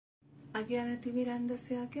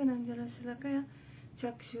Agyanatimirandasya Gyananjalasalakaya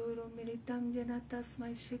Chakshurumilitam Jena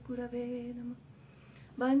Tasmai Shri Gurave Namah.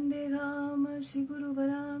 Vandeham Shri Guru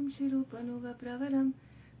Varam Shri Rupanuga Pravaram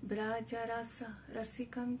Brajarasa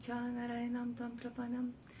Rasikam Chanarayanam Tam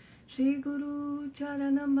Prapanam Shri Guru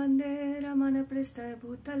Charanam Vande Ramana Prestaya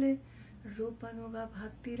Bhutale Rupanuga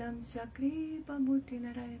Bhakti-ram Chakri Pamurti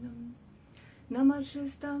Narayanam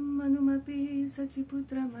Namashistam Manumapi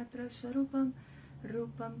Sachiputra Matra Sharupam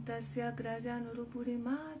Rupam Tasya Grajanurupuri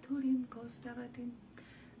Madhurim Kostavatim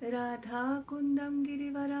Radha Kundam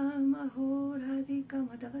Girivaram Aho Radhika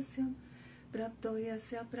Madhavasyam Prapto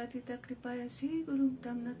Yasya Pratita Kripaya Shri Gurum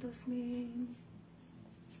Tam Natosmi.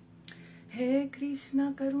 He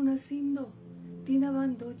Krishna Karuna Sindho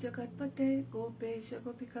Dinavando Jagatpate Gopesha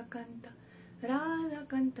Gopika Kanta Radha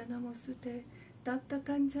Kanta Namosute Tapta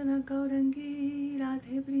Kanchana Gaurangi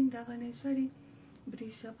Radhe Brindavaneshwari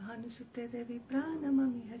Vrishabhanusute Devi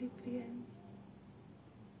Pranamami Haripriyan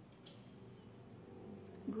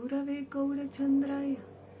Gurave Gaura Chandraya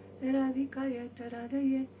Radhikaya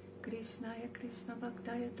Taradaye Krishnaya Krishna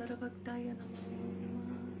Bhaktaya Tarabhaktaya Namo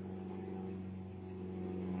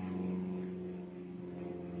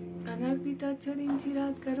Anarpita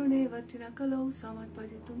Charinchirat Karune Vatina Kalau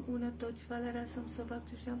Samarpajitum Unatochvalarasam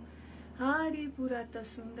Sobhaktusham Hari Purata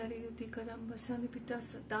Sundari Utikaram Vasanipita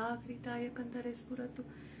Sadakritaya Kantares Puratu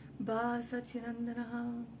Basa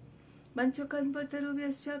Chinandanaha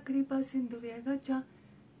Banchakanpatarubhyascha Kripa Sindhuvyavacha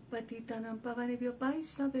Patitanam Pavanebhyo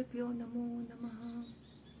Vaishnavebhyo Namo Namaha.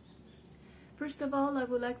 First of all, I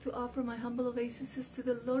would like to offer my humble obeisances to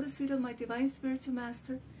the lotus feet of my divine spiritual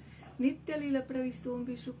master, Nitya Lila Pravistum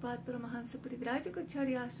Vishrupat Paramahansa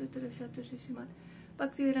Parivrajagacharya Ashtara Shatra SRIMAD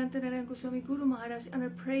BHAKTI Goswami Guru Maharaj, and I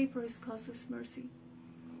pray for his causeless mercy.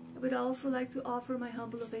 I would also like to offer my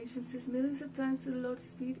humble obeisances millions of times to the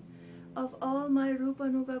lotus feet of all my Rupa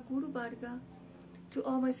Nuga Guru Varga, to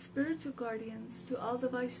all my spiritual guardians, to all the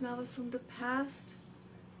Vaishnavas from the past,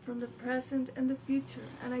 from the present and the future,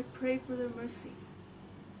 and I pray for their mercy.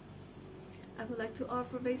 I would like to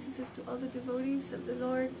offer obeisances to all the devotees of the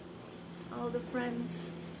Lord, all the friends.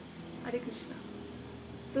 Hare Krishna.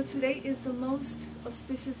 So today is the most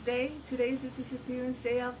auspicious day. Today is the disappearance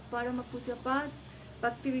day of Parama Pujyapad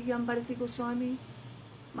Bhakti Bharati Goswami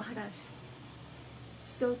Maharaj.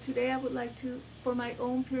 So today I would like to, for my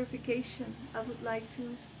own purification, I would like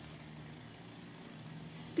to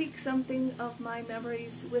speak something of my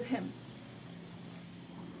memories with him.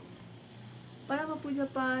 Parama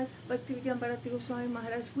Pujyapad Bhakti Bharati Goswami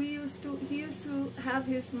Maharaj, he used to have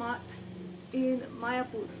his mat in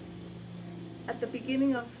Mayapur. At the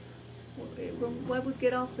beginning of, when one would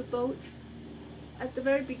get off the boat, at the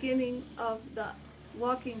very beginning of the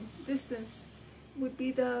walking distance would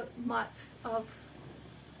be the mat of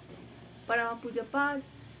Parama Pujyapad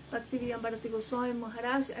Bhakti Bharati Goswami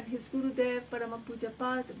Maharaj and his Gurudev Parama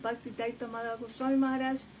Pujyapad Bhakti Daitamala Goswami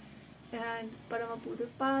Maharaj and Parama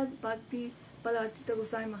Pujyapad Bhakti Balavartita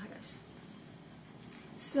Goswami Maharaj.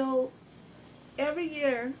 So every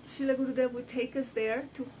year Srila Gurudev would take us there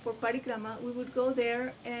for parikrama. We would go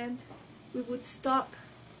there and we would stop.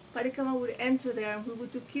 Parikrama would enter there and we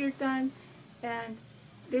would do kirtan, and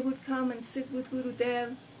they would come and sit with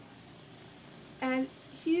Gurudev. And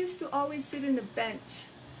he used to always sit in a bench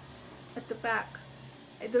at the back.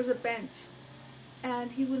 There's a bench.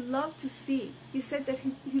 And he would love to see. He said that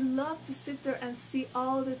he loved to sit there and see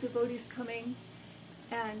all the devotees coming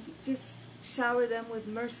and just shower them with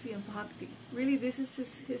mercy and bhakti. Really, this is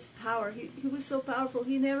his power. He was so powerful.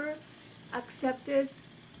 He never accepted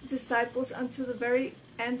disciples until the very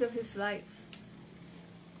end of his life.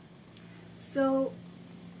 So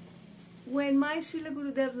when my Srila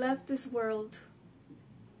Gurudev left this world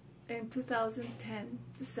in 2010,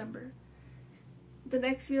 December, the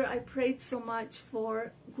next year I prayed so much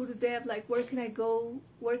for Gurudev, like, where can I go?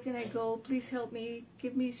 Where can I go? Please help me.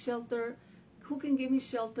 Give me shelter. Who can give me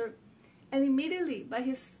shelter? And immediately, by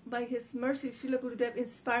his mercy, Srila Gurudev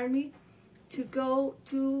inspired me to go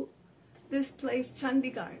to this place,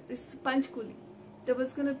 Chandigarh, this Panchkuli. There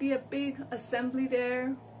was going to be a big assembly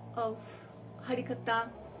there of Harikatha.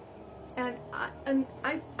 And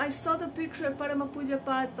I saw the picture of Parama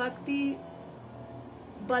Pujyapad Bhakti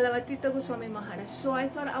Balavartita Goswami Maharaj. So I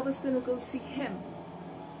thought I was going to go see him.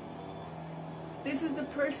 This is the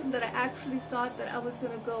person that I actually thought that I was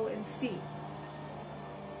going to go and see.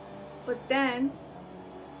 But then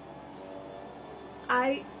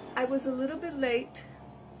I was a little bit late.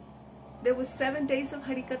 There was 7 days of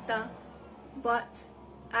Harikatha, but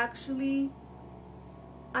actually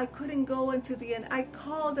I couldn't go until the end. I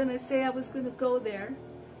called and I said I was going to go there.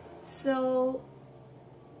 So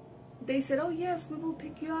they said, oh yes, we will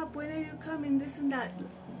pick you up, when are you coming, this and that.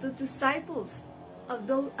 The disciples of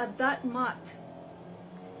those at that mat,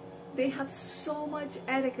 they have so much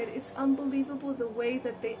etiquette. It's unbelievable the way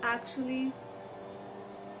that they actually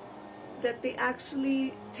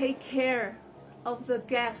take care of the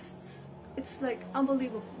guests. It's like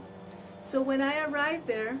unbelievable. So when I arrived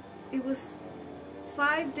there, it was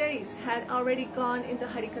 5 days had already gone in the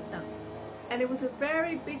Harikatha, and it was a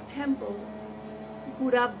very big temple,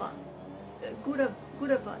 Gurava,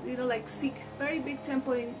 you know, like Sikh, very big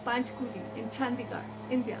temple in Panchkuli, in Chandigarh,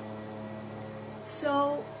 India.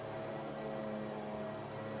 So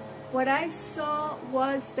what I saw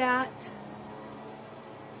was that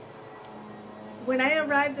when I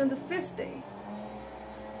arrived on the 5th day,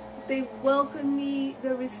 they welcomed me, they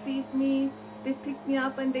received me, they picked me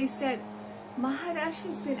up, and they said, Maharaj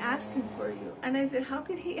has been asking for you. And I said, how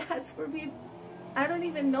could he ask for me? I don't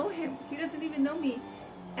even know him. He doesn't even know me.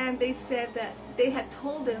 And they said that they had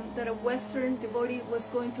told him that a Western devotee was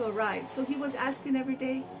going to arrive. So he was asking every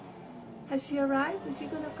day, has she arrived? Is she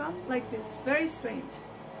going to come? Like this. Very strange.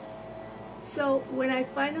 So when I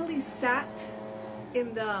finally sat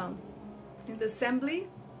in the assembly,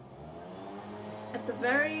 at the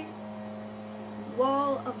very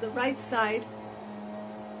wall of the right side,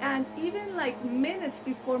 and even like minutes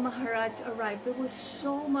before Maharaj arrived, there was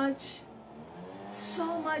so much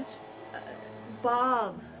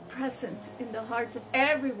bhav present in the hearts of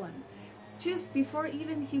everyone. Just before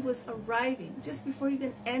even he was arriving, just before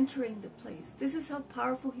even entering the place. This is how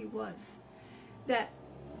powerful he was. That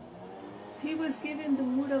he was given the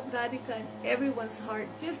mood of Radhika in everyone's heart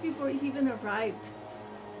just before he even arrived.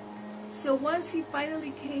 So once he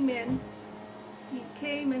finally came in, he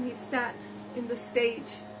came and he sat in the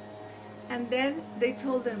stage. And then they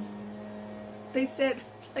told him, they said,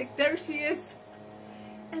 like, there she is.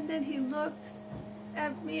 And then he looked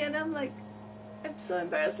at me, and I'm like, I'm so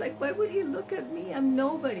embarrassed. Like, why would he look at me? I'm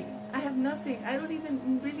nobody. I have nothing. I don't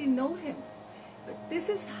even really know him. But this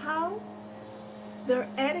is how their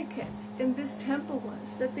etiquette in this temple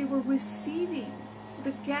was, that they were receiving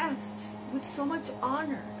the guests with so much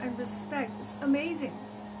honor and respect. It's amazing.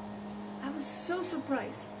 I was so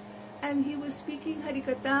surprised. And he was speaking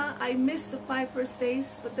Harikatha. I missed the 5 first days,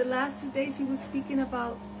 but the last 2 days he was speaking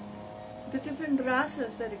about the different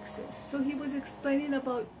rasas that exist. So he was explaining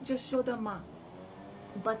about Jashoda Ma,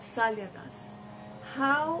 Vatsalya Ras.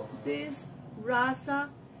 How this rasa,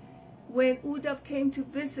 when Uddhav came to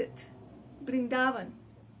visit Vrindavan,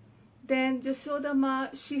 then Jashoda Ma,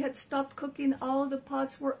 she had stopped cooking. All the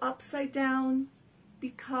pots were upside down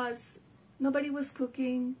because nobody was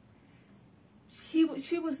cooking.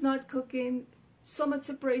 She was not cooking. So much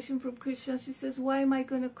separation from Krishna. She says, why am I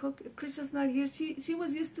going to cook if Krishna's not here? She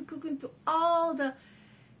was used to cooking to all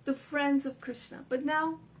the friends of Krishna. But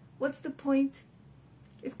now, what's the point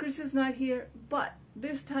if Krishna's not here? But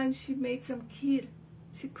this time she made some kheer.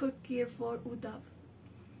 She cooked kheer for Uddhav.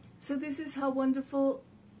 So this is how wonderful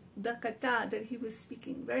the katha that he was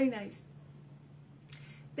speaking. Very nice.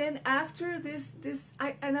 Then after this,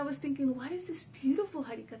 I was thinking, what is this beautiful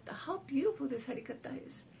Harikatha? How beautiful this Harikatha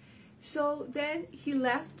is. So then he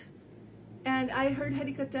left, and I heard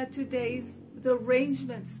Harikatha 2 days. The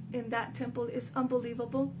arrangements in that temple is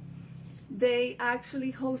unbelievable. They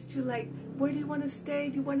actually host you like, where do you want to stay?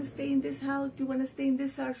 Do you want to stay in this house? Do you want to stay in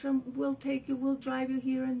this ashram? We'll take you, we'll drive you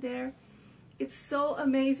here and there. It's so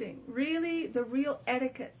amazing. Really, the real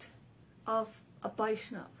etiquette of a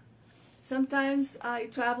Vaishnava. Sometimes I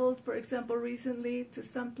traveled, for example, recently to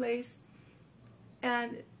some place,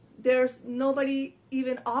 and there's nobody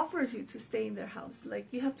even offers you to stay in their house. Like,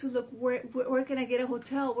 you have to look, where can I get a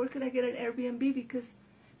hotel? Where can I get an Airbnb? Because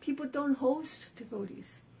people don't host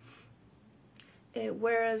devotees.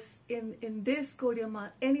 Whereas in this Gaudiya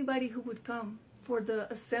Math, anybody who would come for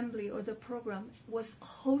the assembly or the program was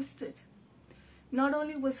hosted. Not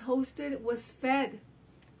only was hosted, was fed.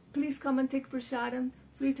 Please come and take prasadam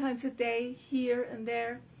 3 times a day, here and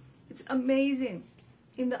there. It's amazing.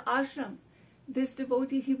 In the ashram, this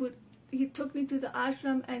devotee, he took me to the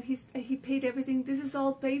ashram, and he paid everything. This is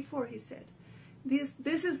all paid for, he said.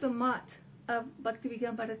 This is the mat of Bhakti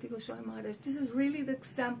Vigyan Bharati Goswami Maharaj. This is really the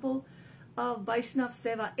example of Vaishnav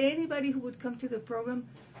Seva. Anybody who would come to the program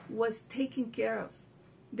was taken care of.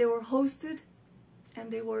 They were hosted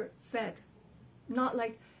and they were fed. Not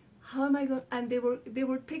like, how am I going? And they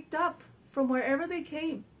were picked up from wherever they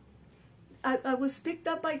came. I was picked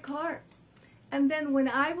up by car. And then when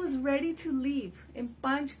I was ready to leave in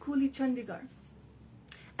Panchkuli, Chandigarh,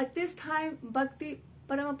 at this time,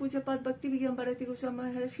 Parama Pujyapad, Bhakti Vigyan Bharati Goswami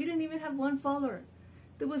Maharaj, he didn't even have 1 follower.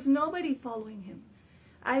 There was nobody following him.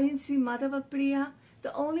 I didn't see Madhava Priya.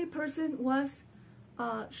 The only person was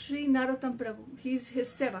Sri Narottam Prabhu. He's his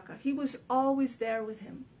sevaka. He was always there with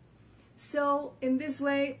him. So in this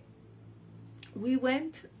way, we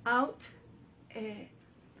went out.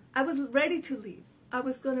 I was ready to leave. I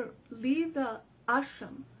was going to leave the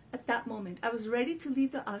ashram at that moment. I was ready to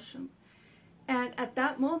leave the ashram. And at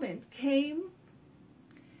that moment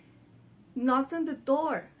knocked on the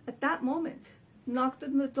door. At that moment, knocked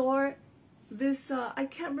on the door. This, I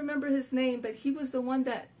can't remember his name, but he was the one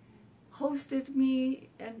that hosted me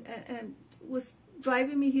and was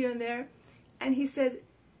driving me here and there. And he said,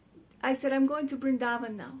 I said, I'm going to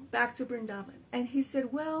Vrindavan now, back to Vrindavan. And he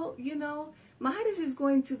said, well, you know, Maharaj is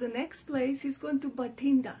going to the next place. He's going to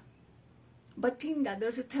Bathinda. Bathinda,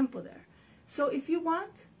 there's a temple there. So if you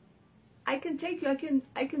want, I can take you.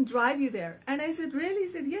 I can drive you there. And I said, really?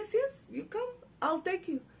 He said, yes, you come. I'll take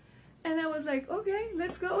you. And I was like, okay,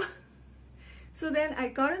 let's go. So then I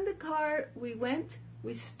got in the car. We went.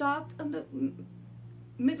 We stopped on the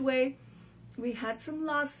midway. We had some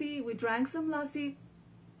lassi. We drank some lassi.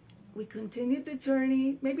 We continued the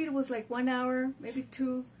journey. Maybe it was like 1 hour, maybe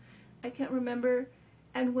 2. I can't remember.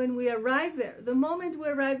 And when we arrived there, the moment we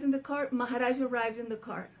arrived in the car, Maharaj arrived in the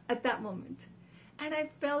car at that moment. And I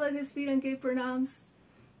fell at his feet and gave pranams.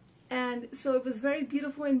 And so it was very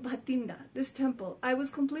beautiful in Bathinda, this temple. I was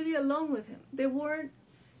completely alone with him. There weren't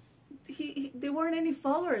any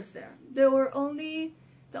followers there. There were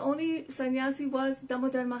the only sannyasi was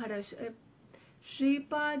Damodar Maharaj.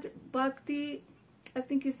 SRIMAD Bhakti, I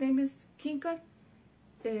think his name is Kinkar,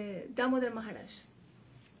 Damodar Maharaj.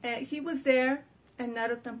 He was there, and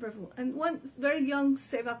Narottam Prabhu. And one very young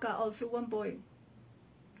sevaka also, one boy,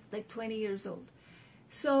 like 20 years old.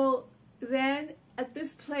 So then at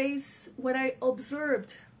this place, what I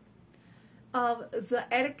observed of the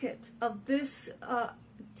etiquette of this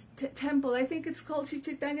temple, I think it's called Sri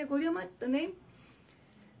Chaitanya Gaudiya Math, the name.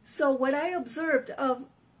 So what I observed of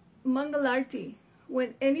Mangalarti,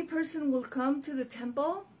 when any person will come to the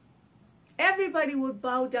temple, everybody would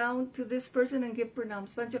bow down to this person and give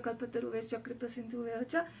pranams.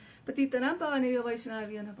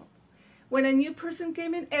 When a new person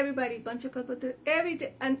came in, everybody, every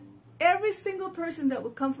day, and every single person that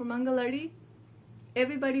would come from Mangalarti,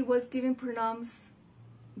 everybody was giving pranams.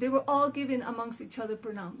 They were all giving amongst each other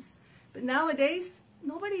pranams. But nowadays,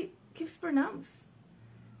 nobody gives pranams.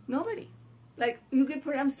 Nobody. Like, you give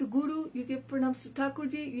pranams to Guru, you give pranams to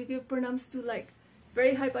Thakurji, you give pranams to like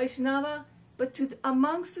very high Vaishnava, but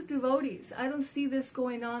amongst the devotees, I don't see this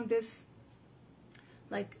going on, this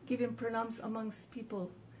like giving pranams amongst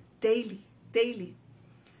people daily.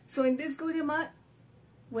 So in this Gaudiya Math,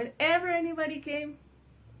 whenever anybody came,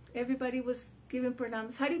 everybody was giving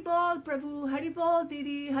pranams. Haribol Prabhu, Haribol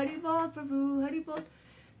Didi, Haribol Prabhu, Haribol.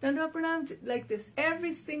 Dandava pranams, like this.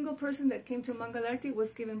 Every single person that came to Mangalarti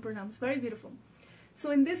was given pranams. Very beautiful. So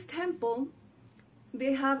in this temple,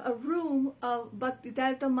 they have a room of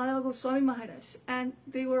Bhaktivedanta Madhava Goswami Maharaj. And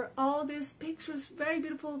they were all these pictures, very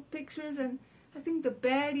beautiful pictures. And I think the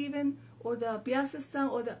bed even, or the Vyasasthana,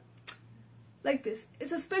 or the, like this.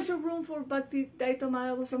 It's a special room for Bhaktivedanta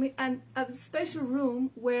Madhava Goswami, and a special room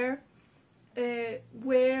where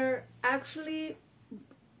actually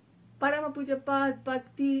Parama Pujyapad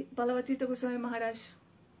Bhakti Balavatirtha Goswami Maharaj,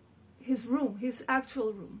 his room, his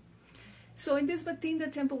actual room. So in this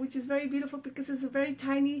Bathinda temple, which is very beautiful because it's a very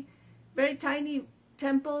tiny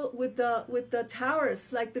temple with the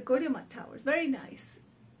towers, like the Gaudiya Math towers, very nice,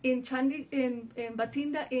 in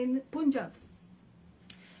Bathinda in Punjab.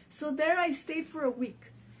 So there I stayed for a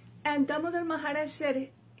week, and Damodar Maharaj said,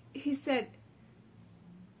 he said,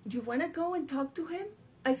 do you want to go and talk to him?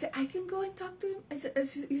 I said, I can go and talk to him.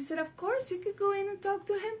 He said, of course, you can go in and talk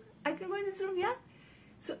to him. I can go in his room, yeah?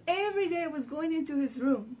 So every day I was going into his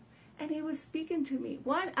room, and he was speaking to me.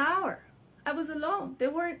 1 hour. I was alone.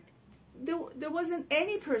 There wasn't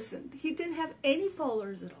any person. He didn't have any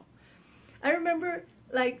followers at all. I remember,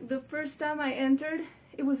 like, the first time I entered,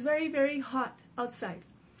 it was very, very hot outside.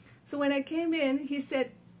 So when I came in, he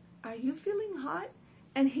said, are you feeling hot?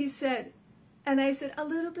 And he said, and I said, a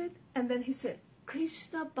little bit. And then he said,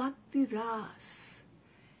 Krishna Bhakti-ras.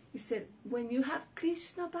 He said, when you have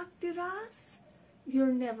Krishna Bhakti-ras,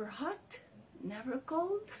 you're never hot, never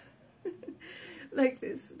cold. Like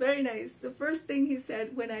this. Very nice. The first thing he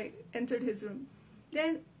said when I entered his room.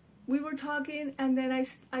 Then we were talking, and then I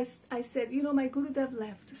said, you know, my Gurudev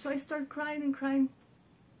left. So I started crying and crying.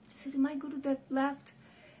 I said, my Gurudev left.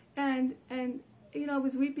 And you know, I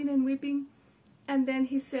was weeping and weeping. And then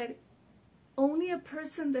he said, only a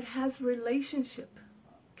person that has relationship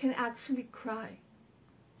can actually cry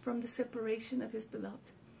from the separation of his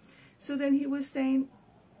beloved. So then he was saying,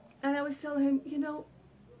 And I was telling him, you know,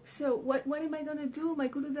 so what am I going to do? My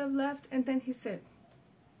Gurudev left. And then he said,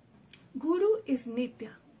 Guru is Nitya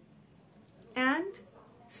and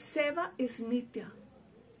Seva is Nitya.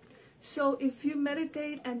 So if you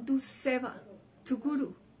meditate and do Seva to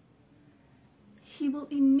Guru, he will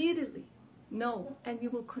immediately know and you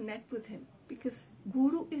will connect with him, because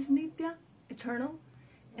Guru is Nitya, eternal,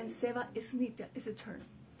 and Seva is Nitya, is eternal.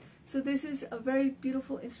 So this is a very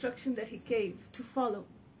beautiful instruction that he gave to follow.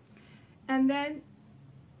 And then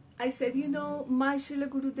I said, you know, my Srila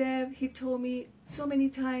Gurudev, he told me so many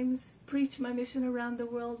times, preach my mission around the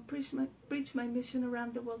world, preach my mission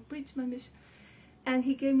around the world, preach my mission. And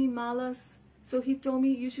he gave me malas. So he told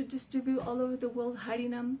me, you should distribute all over the world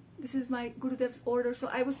Harinam. This is my Gurudev's order. So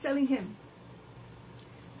I was telling him.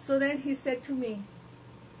 So then he said to me,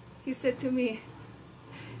 he said,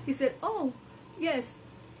 oh, yes,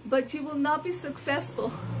 but you will not be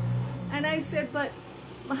successful. And I said, but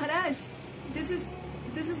Maharaj, this is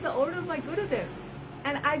the order of my Gurudev,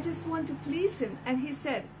 and I just want to please him. And he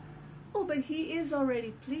said, oh, but he is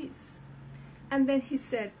already pleased. And then he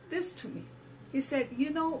said this to me. He said,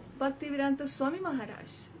 you know, Bhakti Maharaj,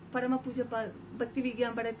 Parama Pujyapad,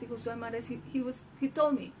 VIGYAN, BHARATI GOSWAMI MAHARAJA, he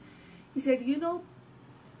told me, he said, you know,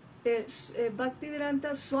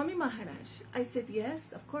 Swami Maharaj. I said,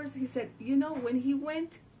 yes, of course. He said, you know, when he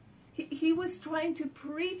went, he was trying to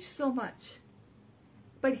preach so much,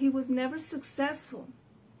 but he was never successful.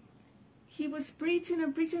 He was preaching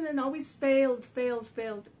and always failed.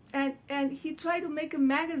 And he tried to make a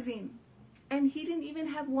magazine, and he didn't even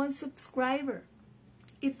have one subscriber.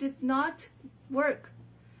 It did not work.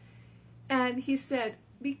 And he said,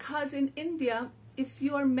 because in India, if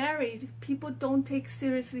you are married, people don't take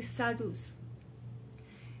seriously sadhus.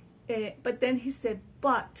 But then he said,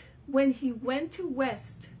 but when he went to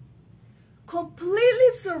West,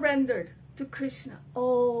 completely surrendered to Krishna.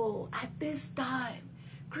 Oh, at this time,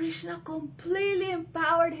 Krishna completely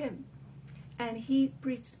empowered him. And he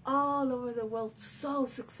preached all over the world so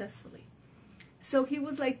successfully. So he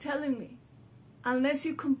was like telling me, unless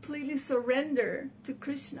you completely surrender to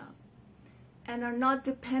Krishna and are not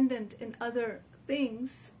dependent in other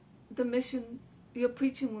things, the mission, your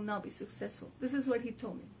preaching will not be successful. This is what he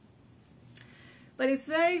told me. But it's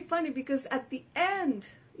very funny because at the end,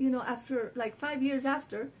 you know, after like 5 years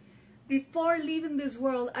after, before leaving this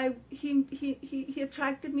world, he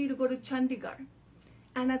attracted me to go to Chandigarh.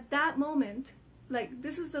 And at that moment, like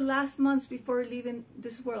this is the last months before leaving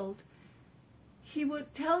this world, he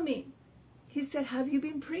would tell me, he said, have you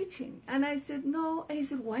been preaching? And I said, no. And he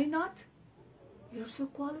said, why not? You're so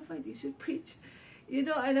qualified, you should preach. You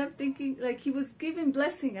know, and I'm thinking, like, he was giving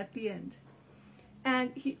blessing at the end.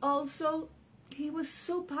 And he was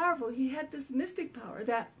so powerful. He had this mystic power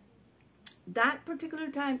that particular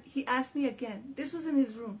time, he asked me again. This was in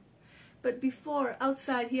his room. But before,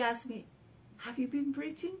 outside, he asked me, have you been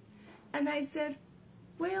preaching? And I said,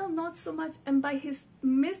 well, not so much. And by his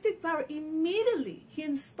mystic power, immediately he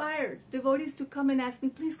inspired devotees to come and ask me,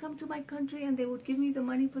 please come to my country. And they would give me the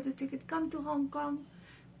money for the ticket. Come to Hong Kong.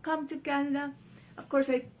 Come to Canada. Of course,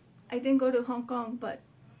 I didn't go to Hong Kong, but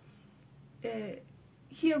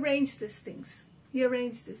he arranged these things. He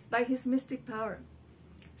arranged this by his mystic power.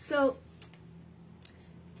 So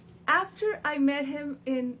after I met him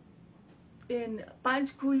in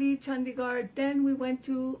Panchkuli, Chandigarh, then we went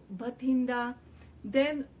to Bathinda.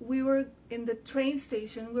 Then we were in the train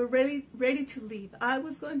station. We were ready to leave. I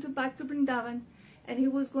was going back to Vrindavan, and he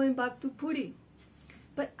was going back to Puri.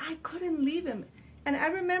 But I couldn't leave him. And I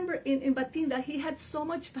remember in Bathinda, he had so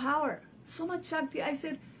much power, so much Shakti. I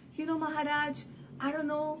said, you know, Maharaj, I don't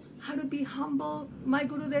know how to be humble. My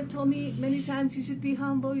Gurudev told me many times you should be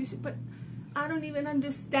humble, but I don't even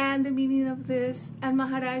understand the meaning of this. And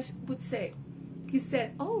Maharaj would say, he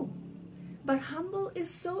said, oh, but humble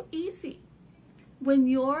is so easy. When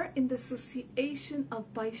you're in the association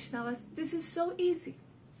of Vaishnavas, this is so easy.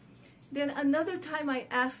 Then another time I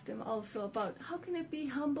asked him also about, how can it be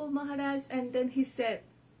humble, Maharaj? And then he said,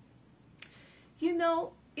 you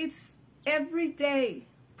know, it's every day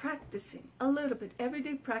practicing, a little bit, every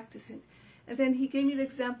day practicing. And then he gave me the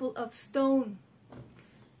example of stone.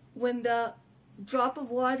 When the drop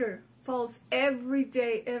of water falls every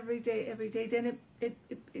day, then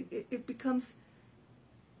it becomes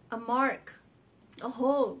a mark, a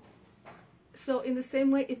hole. So in the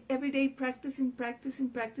same way, if every day practicing,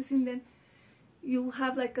 then you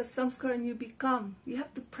have like a samskar and you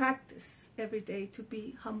have to practice every day to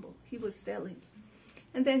be humble, he was telling.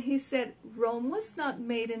 And then he said, Rome was not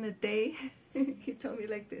made in a day. He told me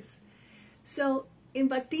like this. So in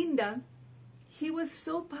Bathinda, he was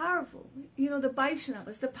so powerful. You know, the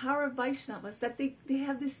Vaishnavas, the power of Vaishnavas, that they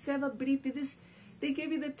have this seva briti, they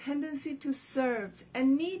give you the tendency to serve.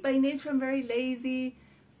 And me, by nature, I'm very lazy.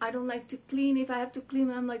 I don't like to clean. If I have to clean,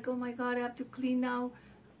 I'm like, oh my God, I have to clean now.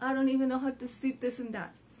 I don't even know how to sweep this and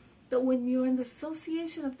that. But when you're in the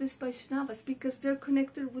association of these Vaishnavas, because they're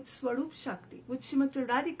connected with Swarup Shakti, with Srimati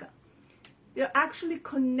Radhika, they're actually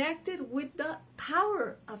connected with the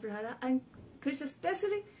power of Radha and Krishna,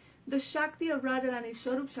 especially the Shakti of Radharani,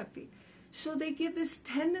 Swarup Shakti. So they give this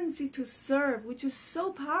tendency to serve, which is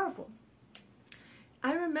so powerful.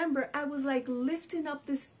 I remember I was like lifting up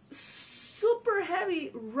this super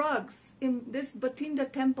heavy rugs in this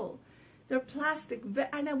Bhatinda temple. They're plastic,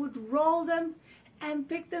 and I would roll them and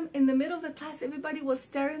pick them in the middle of the class. Everybody was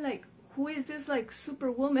staring like, who is this like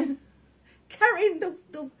superwoman carrying the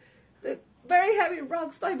very heavy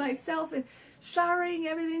rugs by myself and showering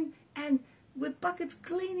everything and with buckets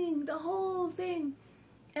cleaning the whole thing,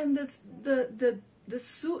 and the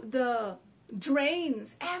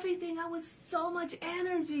drains, everything. I was so much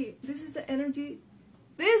energy. This is the energy.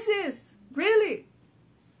 This is really.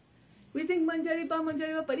 We think Manjari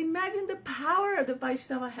Ba, but imagine the power the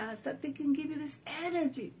Vaishnava has, that they can give you this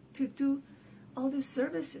energy to do all these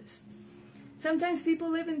services. Sometimes people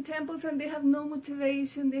live in temples and they have no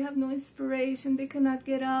motivation, they have no inspiration, they cannot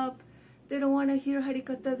get up, they don't want to hear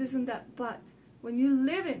Harikatha, this and that. But when you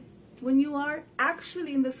live in, when you are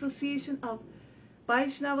actually in the association of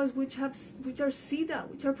Vaishnavas which are Siddha,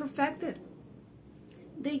 which are perfected,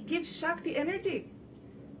 they give Shakti energy.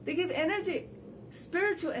 They give energy,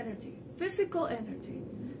 spiritual energy, physical energy.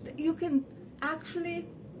 That you can actually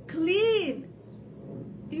clean,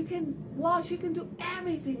 you can wash, you can do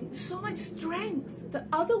everything. So much strength that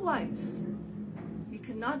otherwise you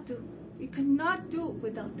cannot do. You cannot do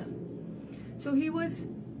without them. So he was,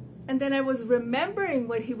 and then I was remembering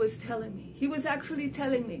what he was telling me. He was actually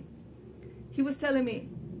telling me,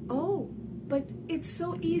 oh, but it's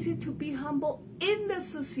so easy to be humble in the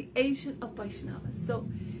association of Vaishnavas. So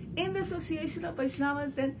in the association of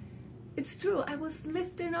Vaishnavas, then it's true. I was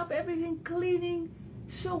lifting up everything, cleaning.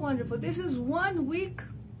 So wonderful. This is 1 week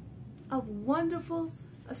of wonderful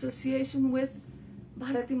association with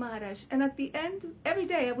Bharati Maharaj. And at the end, every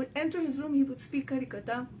day I would enter his room, he would speak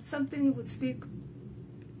Harikatha, something he would speak.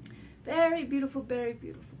 Very beautiful, very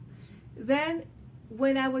beautiful. Then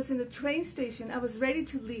when I was in the train station, I was ready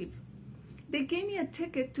to leave. They gave me a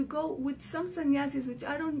ticket to go with some sannyasis, which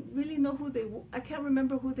I don't really know who they were. I can't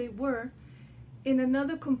remember who they were, in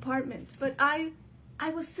another compartment. But I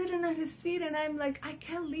was sitting at his feet and I'm like, I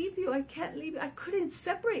can't leave you. I can't leave you. I couldn't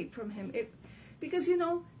separate from him. Because, you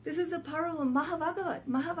know, this is the power of a Mahabhagavat.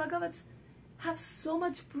 Mahabhagavats have so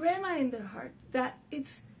much prema in their heart that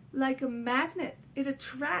it's like a magnet. It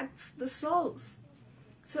attracts the souls.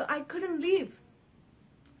 So I couldn't leave.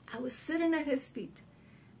 I was sitting at his feet.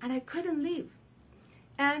 And I couldn't leave.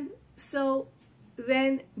 And so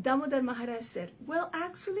then Damodar Maharaj said, well,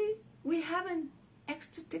 actually, we have an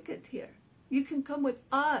extra ticket here. You can come with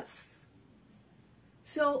us.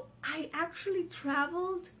 So I actually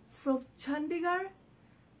traveled from Chandigarh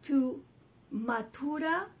to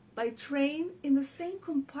Mathura by train in the same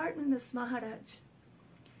compartment as Maharaj.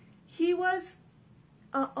 He was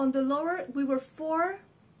on the lower, we were 4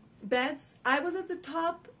 beds. I was at the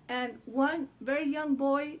top, and one very young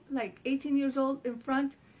boy, like 18 years old, in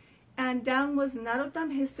front, and down was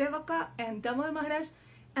Narottam, his sevaka, and Damodar Maharaj,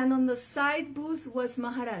 and on the side booth was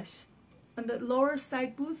Maharaj. On the lower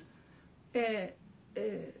side booth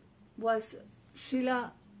was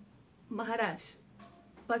Srila Maharaj,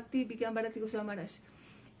 Bhakti, Vigyan, Bharati Goswami Maharaj.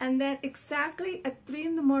 And then exactly at 3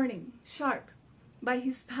 in the morning, sharp, by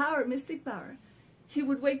his power, mystic power, he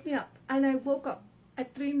would wake me up, and I woke up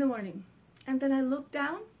at 3 in the morning. And then I looked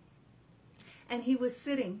down, and he was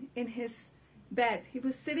sitting in his bed. He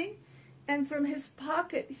was sitting, and from his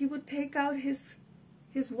pocket, he would take out his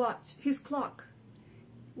watch, his clock,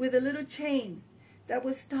 with a little chain that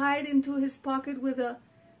was tied into his pocket with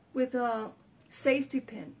a safety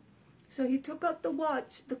pin. So he took out the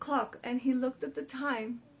watch, the clock, and he looked at the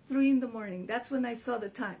time, 3 in the morning. That's when I saw the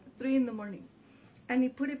time, 3 in the morning. And he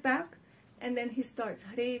put it back, and then he starts,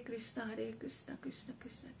 Hare Krishna, Krishna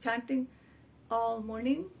Krishna, chanting all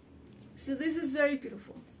morning. So this is very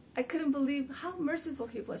beautiful. I couldn't believe how merciful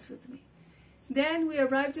he was with me. Then we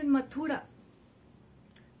arrived in Mathura.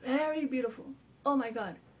 Very beautiful. Oh my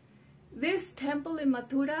God. This temple in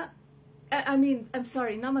Mathura, I'm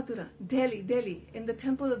sorry, not Mathura, Delhi, in the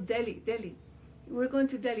temple of Delhi. We're going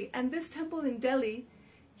to Delhi. And this temple in Delhi,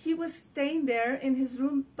 he was staying there in his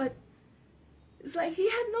room, but it's like he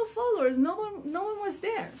had no followers. No one was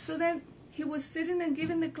there. So then he was sitting and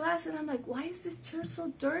giving the class, and I'm like, why is this chair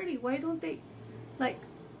so dirty? Why don't they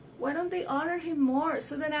honor him more?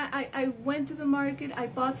 So then I went to the market, I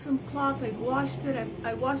bought some cloth, I washed it,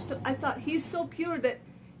 I washed it. I thought, he's so pure that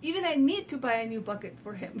even I need to buy a new bucket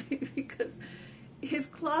for him because his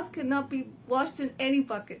cloth cannot be washed in any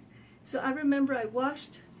bucket. So I remember I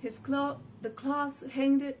washed his cloth, the cloth,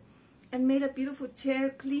 hanged it, and made a beautiful chair,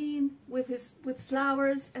 clean, with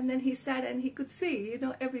flowers, and then he sat and he could see, you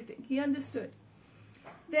know, everything. He understood.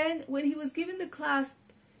 Then when he was giving the class,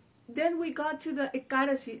 then we got to the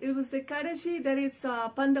Ekadashi. It was the Ekadashi that it's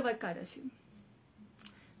Pandava Ekadashi.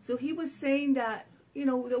 So he was saying that, you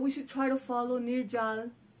know, that we should try to follow Nirjal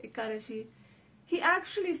Ekadashi. He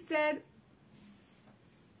actually said,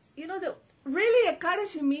 you know, that really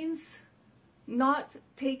Ekadashi means not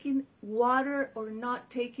taking water or not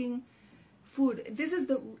taking food. This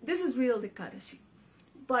is real Ekadashi.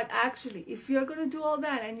 But actually, if you're going to do all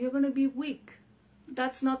that and you're going to be weak,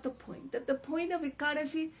 that's not the point. That the point of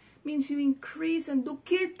Ekadashi means you increase and do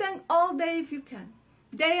kirtan all day if you can.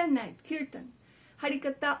 Day and night, kirtan.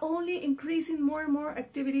 Harikatha, only increasing more and more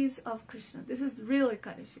activities of Krishna. This is real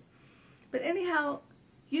Ekadashi. But anyhow,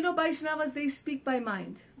 you know, Vaishnavas, they speak by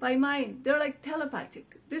mind. By mind. They're like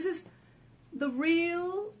telepathic. This is the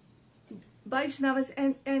real Vaishnavas,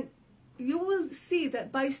 and you will see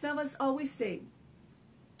that Vaishnavas always say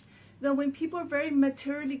that when people are very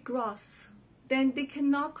materially gross, then they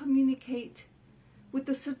cannot communicate with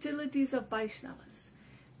the subtleties of Vaishnavas.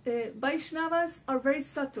 Vaishnavas are very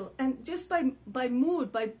subtle, and just by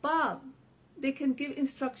mood, by bhav, they can give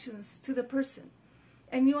instructions to the person,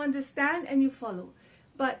 and you understand and you follow.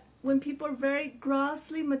 But when people are very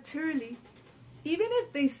grossly, materially, even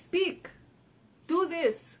if they speak, do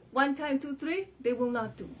this, 1 time, 2, 3, they will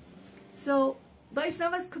not do. So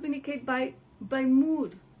Vaishnavas communicate by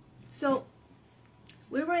mood. So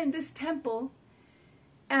we were in this temple,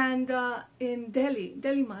 and in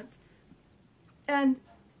Delhi Mat, and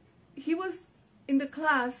he was in the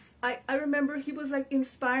class. I remember he was like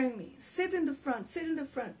inspiring me. Sit in the front, sit in the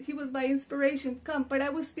front. He was my inspiration, come. But I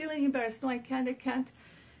was feeling embarrassed. No, I can't,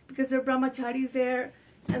 because there are brahmacharis there,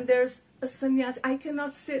 and there's a sannyas. I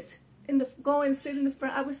cannot sit go and sit in the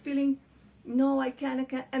front. I was feeling, no, I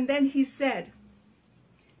can't. And then he said,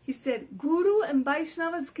 Guru and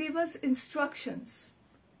Vaishnavas gave us instructions,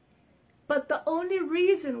 but the only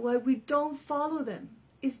reason why we don't follow them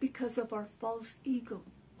is because of our false ego.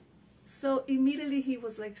 So immediately he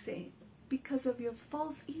was like saying, because of your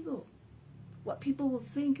false ego, what people will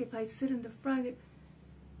think if I sit in the front,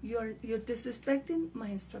 you're disrespecting my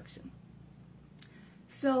instruction.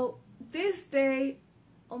 So this day,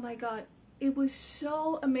 oh my God, it was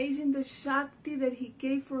so amazing, the Shakti that he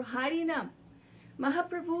gave for Harinam.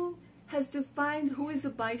 Mahaprabhu has defined who is a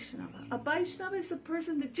Vaishnava. A Vaishnava is a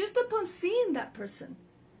person that just upon seeing that person,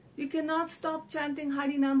 you cannot stop chanting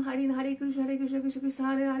Harinam, Harinam, Hare Krishna, Krishna Krishna,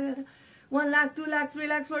 Hare Hare, 1 lakh, 2 lakh, 3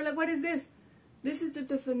 lakh, 4 lakh. What is this? This is the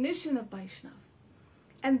definition of Vaishnava.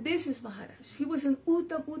 And this is Maharaj. He was an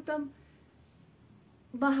Uttam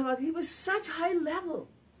Mahabhag. He was such high level.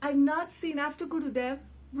 I've not seen after Gurudev.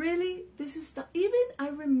 Really, this is the, even I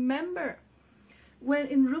remember when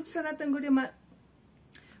in Rup Sanatan Gaudiya Math,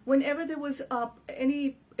 whenever there was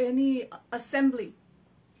any assembly,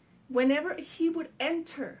 whenever he would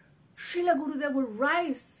enter, Srila Gurudev would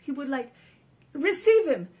rise. He would like receive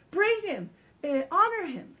him, bring him, honor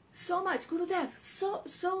him so much. Gurudev, so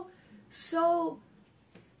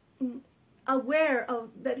aware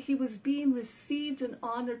of that he was being received and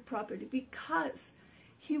honored properly because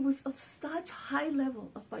he was of such high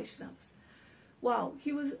level of Vaishnavas. Wow,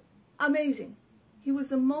 he was amazing. He was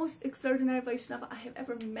the most extraordinary Vaishnava I have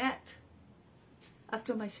ever met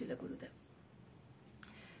after my Srila Gurudev.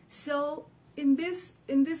 So in this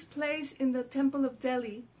place, in the temple of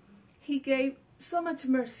Delhi, he gave so much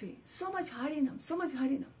mercy, so much Harinam, so much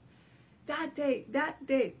Harinam. That day,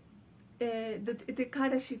 the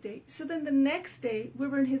Ekadashi day. So then the next day, we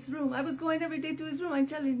were in his room. I was going every day to his room, I'm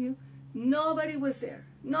telling you. Nobody was there.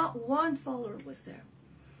 Not one follower was there.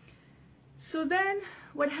 So then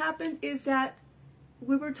what happened is that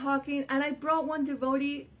we were talking, and I brought one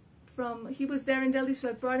devotee he was there in Delhi, so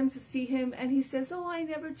I brought him to see him, and he says, oh, I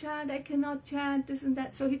never chant, I cannot chant, this and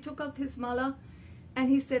that. So he took out his mala, and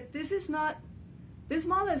he said, this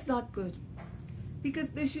mala is not good, because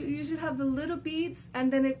you should have the little beads,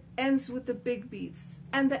 and then it ends with the big beads.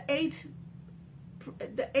 And the eight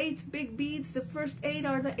big beads, the first 8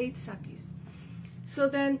 are the 8 sakis. So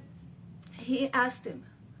then he asked him,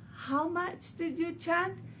 how much did you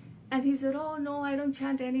chant? And he said, oh no, I don't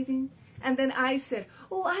chant anything. And then I said,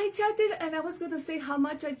 oh, I chanted, and I was going to say how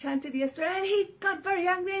much I chanted yesterday. And he got very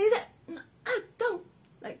angry. And he said, no, don't.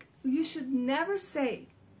 Like, you should never say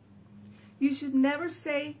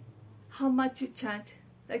how much you chant.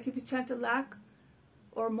 Like, if you chant a lakh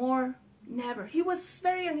or more, never. He was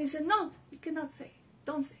very angry. He said, no, you cannot say.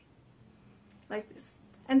 Don't say. Like this.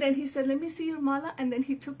 And then he said, let me see your mala. And then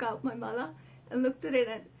he took out my mala and looked at it.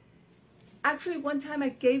 And actually, one time I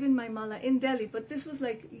gave him my mala in Delhi, but this was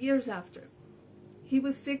like years after. He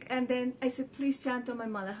was sick, and then I said, please chant on my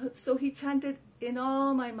mala. So he chanted in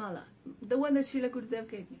all my mala, the one that Srila Gurudev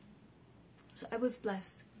gave me. So I was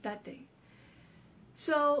blessed that day.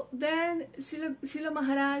 So then Srila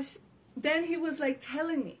Maharaj, then he was like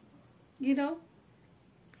telling me, you know,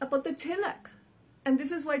 about the tilak. And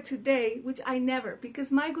this is why today, which I never, because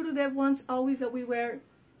my Gurudev wants always that we wear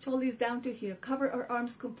cholis down to here, cover our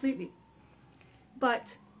arms completely. But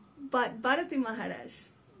Bharati Maharaj,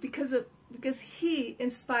 because he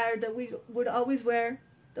inspired that we would always wear,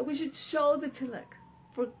 that we should show the tilak.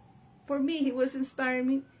 For me, he was inspiring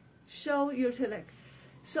me, show your tilak.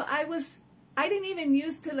 So I didn't even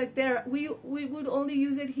use tilak there. We would only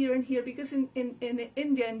use it here and here, because in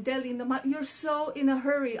India, in Delhi, you're so in a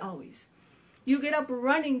hurry always. You get up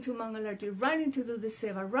running to Mangalarti, running to do the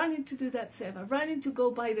seva, running to do that seva, running to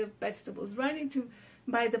go buy the vegetables, running to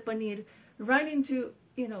buy the paneer, running to,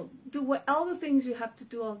 you know, do all the things you have to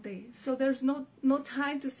do all day. So there's no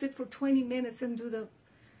time to sit for 20 minutes and do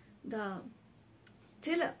the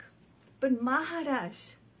tilak. But Maharaj,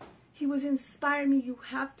 he was inspiring me. You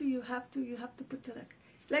have to put tilak.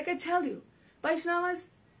 Like I tell you, Vaishnavas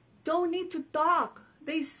don't need to talk.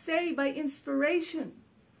 They say by inspiration.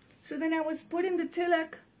 So then I was putting the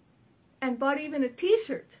tilak and bought even a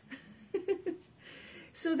t-shirt.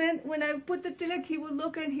 So then when I put the tilak, he would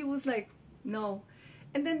look and he was like, no.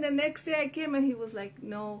 And then the next day I came and he was like,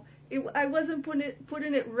 no, I wasn't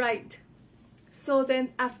putting it right. So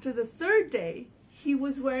then after the third day, he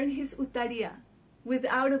was wearing his uttariya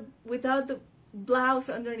without the blouse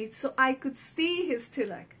underneath, so I could see his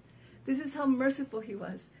tilak. This is how merciful he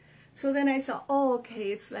was. So then I saw, oh,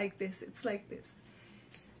 okay, it's like this, it's like this.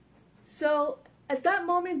 So at that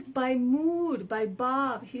moment, by mood, by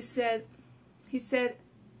Bob, he said,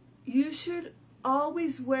 you should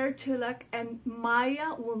always wear tilak and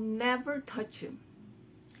Maya will never touch him.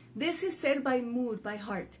 This is said by mood, by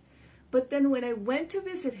heart. But then when I went to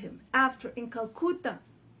visit him after in Calcutta,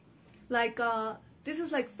 like this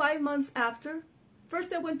is like 5 months after.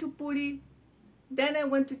 First I went to Puri, then I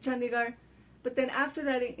went to Chandigarh, but then after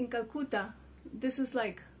that in Calcutta, this was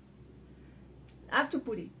like after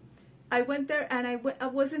Puri. I went there and I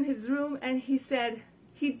was in his room, and he said,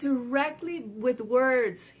 he directly with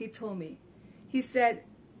words, he told me, he said,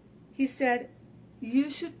 you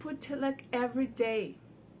should put tilak every day,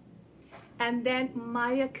 and then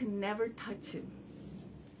Maya can never touch you.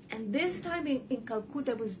 And this time in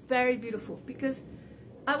Calcutta was very beautiful, because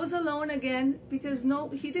I was alone again, because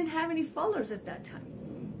he didn't have any followers at that time.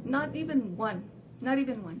 Not even one.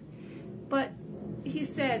 But he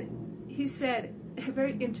said,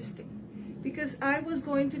 very interesting, because I was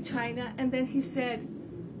going to China, and then he said,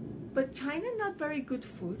 but China, not very good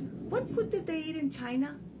food. What food did they eat in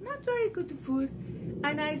China? Not very good food.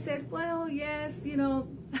 And I said, well, yes, you know,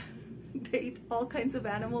 they eat all kinds of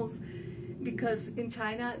animals, because in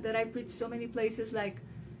China that I preached so many places like,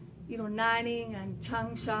 you know, Nanning and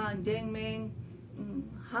Changsha and Jiangming,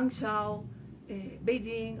 Hangzhou,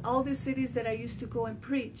 Beijing, all these cities that I used to go and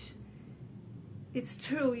preach. It's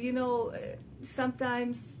true, you know,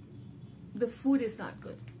 sometimes the food is not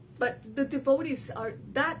good. But the devotees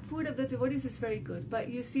that food of the devotees is very good. But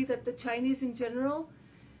you see that the Chinese in general,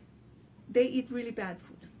 they eat really bad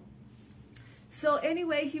food. So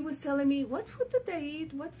anyway, he was telling me, what food did they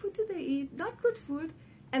eat? What food did they eat? Not good food.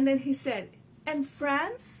 And then he said, and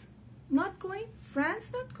France not going?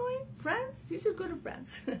 France not going? France? You should go to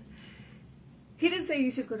France. He didn't say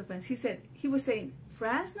you should go to France. He was saying,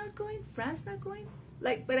 France not going? France not going?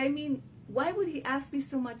 Like, but I mean, why would he ask me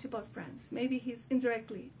so much about France? Maybe he's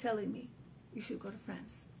indirectly telling me, you should go to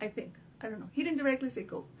France, I think. I don't know. He didn't directly say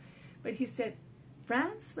go. But he said,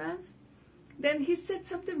 France? Then he said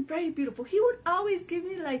something very beautiful. He would always give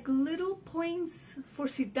me like little points for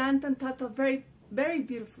Siddhanta and Tattva very, very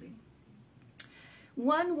beautifully.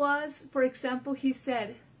 One was, for example, he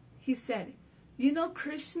said, you know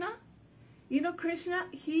Krishna?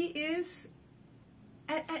 He is,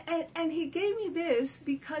 and he gave me this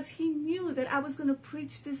because he knew that I was going to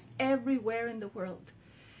preach this everywhere in the world.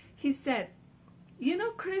 He said, you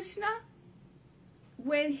know Krishna,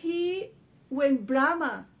 when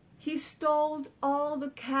Brahma, he stole all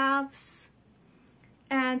the calves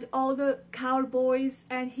and all the cowboys,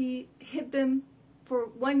 and he hid them for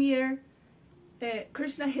 1 year.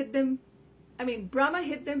 Krishna hid them, Brahma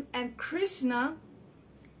hid them, and Krishna,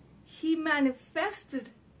 he manifested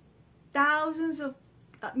thousands of,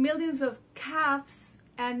 millions of calves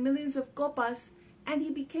and millions of gopas, and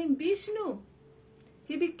he became Vishnu.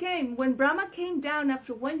 He became, when Brahma came down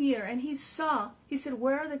after 1 year and he said,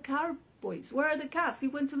 where are the cowboys? Where are the calves? He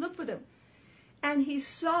went to look for them. And he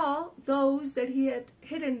saw those that he had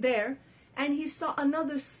hidden there, and he saw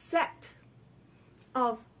another set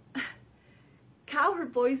of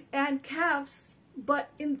cowboys and calves, but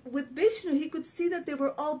with Vishnu, he could see that they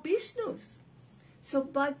were all Vishnus. So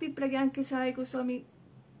Bhakti Pragyan Kesharai Goswami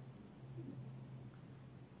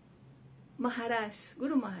Maharaj,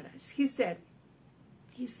 Guru Maharaj, he said,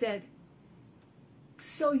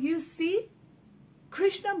 so you see,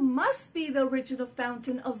 Krishna must be the original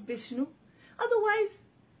fountain of Vishnu. Otherwise,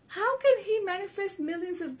 how can he manifest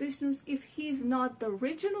millions of Vishnus if he's not the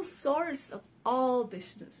original source of all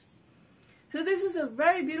Vishnus? So this is a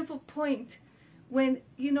very beautiful point when,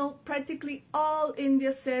 practically all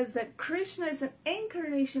India says that Krishna is an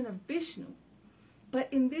incarnation of Vishnu. But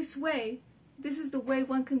in this way, this is the way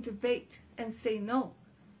one can debate and say no.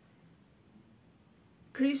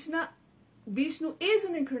 Vishnu is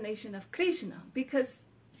an incarnation of Krishna, because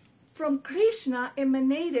from Krishna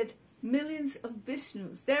emanated millions of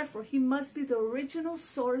Vishnus. Therefore, he must be the original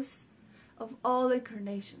source of all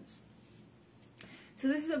incarnations. So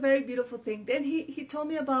this is a very beautiful thing. Then he told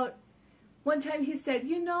me about, one time he said,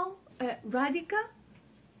 Radhika?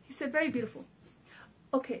 He said, very beautiful.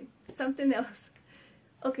 Okay, something else.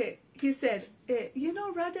 Okay, he said,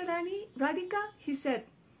 Radhika? He said,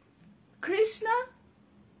 Krishna,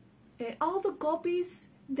 all the gopis,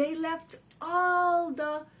 they left all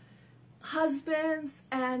the husbands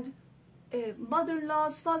and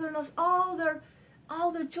mother-in-laws, father-in-laws, all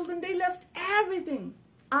their children, they left everything.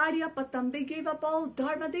 Aryapatam, they gave up all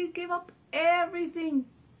dharma, they gave up everything.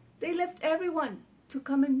 They left everyone to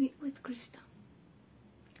come and meet with Krishna.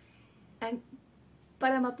 And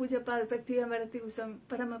Parama Pujyapad BHARATI GOSWAMI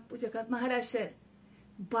Parama Pujyapad Maharaj said,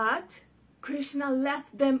 but Krishna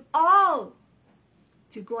left them all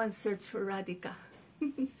to go and search for Radhika.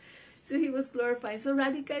 So he was glorified. So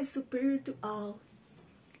Radhika is superior to all.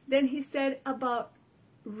 Then he said about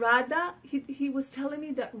Radha, he was telling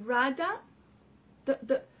me that Radha,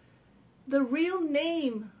 the real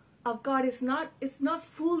name of God is not, it's not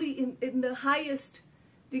fully in the highest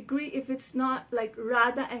degree if it's not like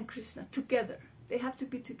Radha and Krishna together. They have to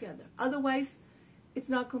be together. Otherwise, it's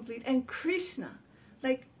not complete. And Krishna,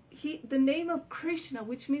 like the name of Krishna,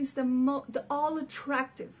 which means the all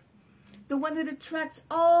attractive, the one that attracts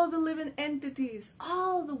all the living entities,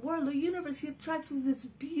 all the world, the universe, he attracts with his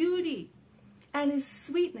beauty and his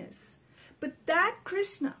sweetness. But that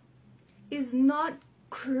Krishna is not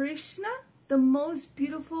Krishna, the most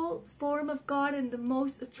beautiful form of God and the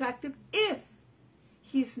most attractive, if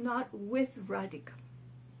he's not with Radhika.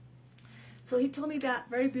 So he told me that,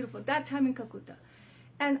 very beautiful, that time in Calcutta.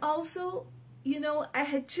 And also, I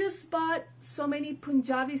had just bought so many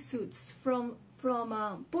Punjabi suits from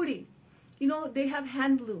Puri. They have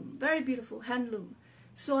handloom, very beautiful handloom.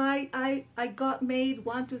 So I got made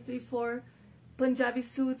 1, 2, 3, 4 Punjabi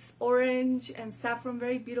suits, orange and saffron,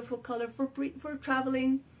 very beautiful color for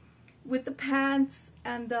traveling, with the pants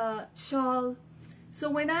and the shawl. So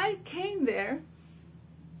when I came there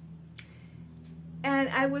and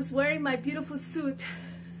I was wearing my beautiful suit,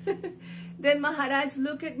 then Maharaj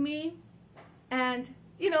looked at me and,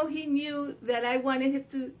 he knew that I wanted him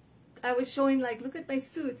to, I was showing like, look at my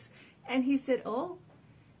suits. And he said, oh,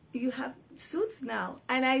 you have suits now.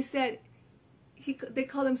 And I said, they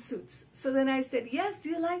call them suits. So then I said, yes, do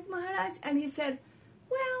you like Maharaj? And he said,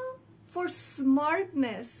 well, for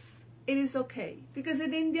smartness, it is okay. Because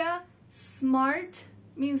in India, smart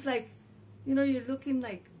means like, you're looking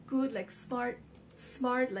like good, like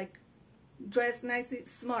smart, like dressed nicely,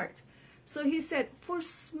 smart. So he said, for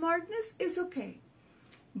smartness is okay.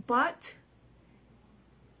 But,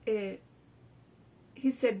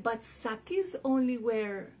 he said, but Sakis only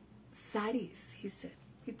wear saris, he said.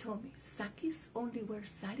 He told me, Sakis only wear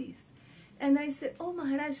saris. And I said, oh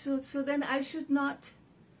Maharaj, so then I should not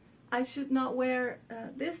wear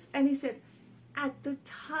this. And he said, at the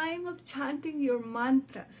time of chanting your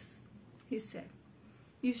mantras, he said,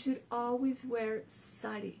 you should always wear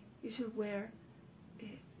sari. You should wear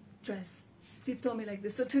a dress. He told me like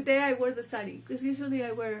this. So today I wear the sari, because usually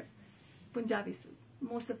I wear Punjabi suit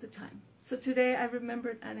most of the time. So today I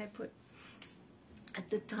remembered and I put, at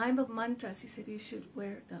the time of mantras, he said, you should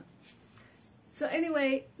wear them. So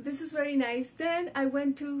anyway, this is very nice. Then I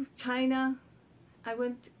went to China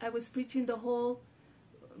I was preaching the whole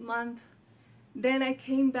month. Then I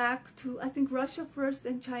came back to, I think, Russia first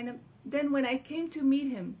and China. Then when I came to meet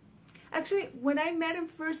him, actually, when I met him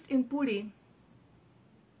first in Puri,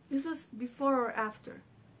 this was before or after?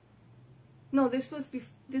 No, this was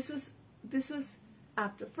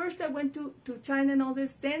after. First I went to China and all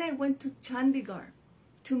this. Then I went to Chandigarh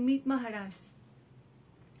to meet Maharaj.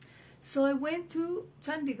 So I went to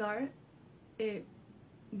Chandigarh,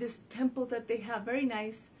 this temple that they have, very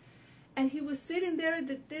nice. And he was sitting there at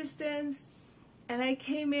the distance, and I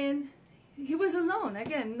came in. He was alone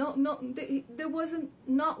again. There wasn't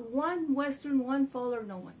not one Western, one follower,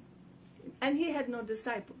 no one, and he had no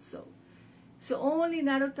disciples. So only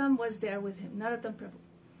Narottam was there with him, Narottam Prabhu.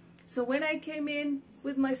 So when I came in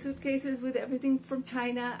with my suitcases with everything from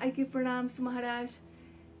China, I gave pranams to Maharaj,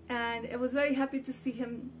 and I was very happy to see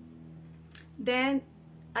him. Then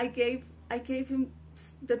I gave him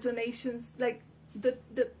the donations, like the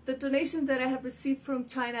donations that I have received from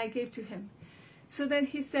China, I gave to him. So then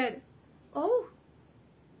he said, "Oh,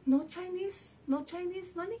 no Chinese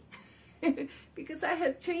money?" Because I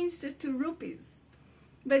had changed it to rupees.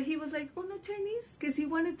 But he was like, "Oh, no Chinese?" Because he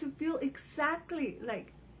wanted to feel exactly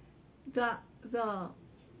like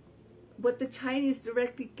what the Chinese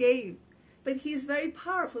directly gave. But he's very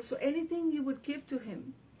powerful, so anything you would give to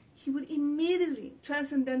him, he would immediately,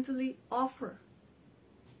 transcendentally offer.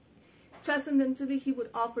 Transcendentally, he would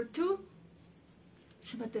offer to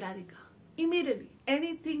Srimati Radhika. Immediately.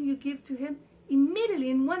 Anything you give to him, immediately,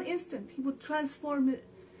 in one instant, he would transform it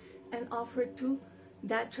and offer it to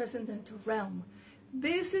that transcendental realm.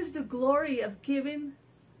 This is the glory of giving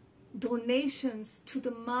donations to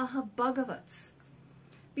the Mahabhagavats.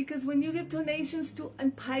 Because when you give donations to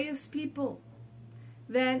impious people,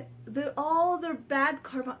 then all their bad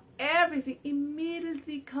karma, everything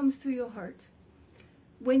immediately comes to your heart.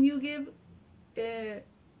 When you give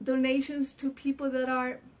donations to people that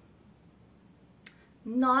are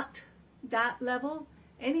not that level,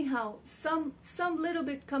 anyhow, some little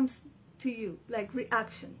bit comes to you, like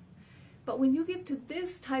reaction. But when you give to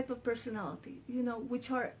this type of personality,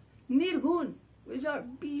 which are nirgun, which are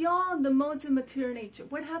beyond the modes of material nature,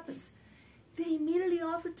 what happens? They immediately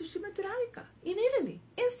offer to Srimati Radhika, immediately,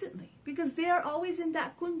 instantly, because they are always in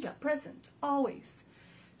that kunja, present, always.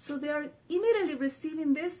 So they are immediately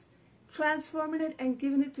receiving this, transforming it, and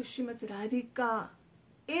giving it to Srimati Radhika,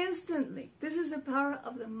 instantly. This is the power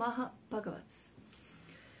of the Mahabhagavats.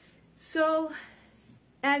 So,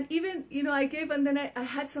 and even, I gave, and then I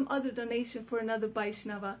had some other donation for another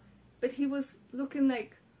Vaishnava, but he was looking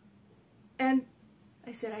like, and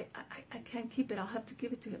I said, I can't keep it, I'll have to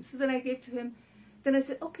give it to him. So then I gave to him. Then I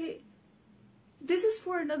said, okay, this is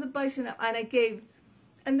for another Vaishnava, and I gave.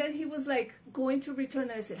 And then he was like going to return,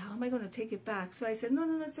 and I said, how am I going to take it back? So I said,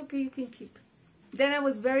 no, it's okay, you can keep. Then I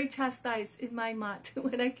was very chastised in my mat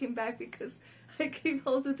when I came back, because I gave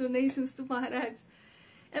all the donations to Maharaj.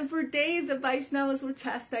 And for days the Vaishnavas were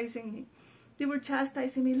chastising me. They were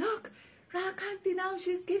chastising me. Look, Rakanti now,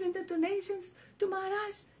 she's giving the donations to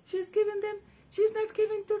Maharaj. She's giving them. She's not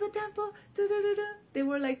giving to the temple. They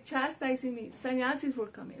were like chastising me. Sannyasis were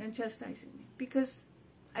coming and chastising me because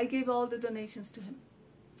I gave all the donations to him.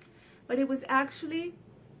 But it was actually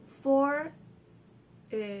for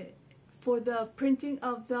the printing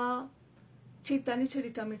of the Chaitanya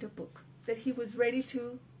Charitamrita book that he was ready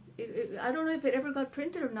to. I don't know if it ever got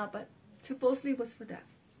printed or not, but supposedly it was for that.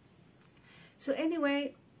 So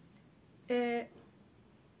anyway, there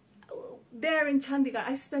in Chandigarh,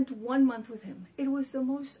 I spent 1 month with him. It was the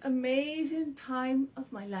most amazing time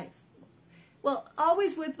of my life. Well,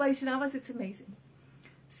 always with Vaishnavas, it's amazing.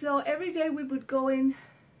 So every day we would go in,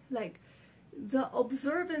 like the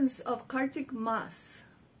observance of Kartik Mas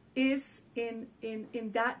is in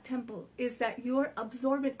that temple, is that you're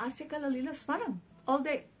absorbing Ashtakala Lila Smaran all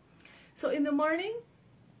day. So in the morning,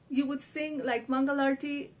 you would sing like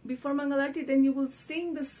Mangalarti, before Mangalarti, then you will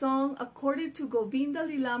sing the song according to Govinda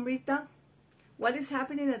Lilamrita, what is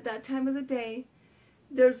happening at that time of the day.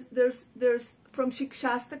 There's from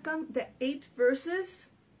Shikshastakam, the 8 verses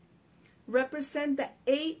represent the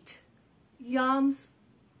 8 yams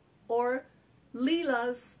or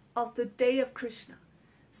leelas of the day of Krishna.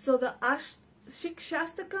 So the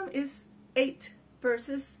Shikshastakam is 8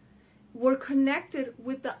 verses. We're connected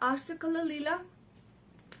with the Ashtakala Leela,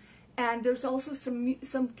 and there's also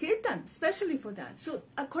some kirtan, especially for that. So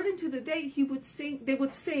according to the day, they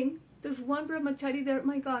would sing. There's one brahmachari there,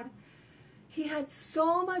 my God. He had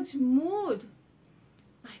so much mood.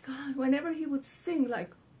 My God, whenever he would sing,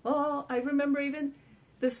 like, oh, I remember even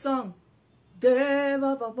the song,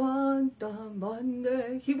 Deva Bhavanta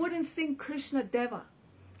Mande. He wouldn't sing Krishna Deva.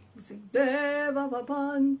 We sing Deva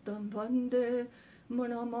Bhavantam Bande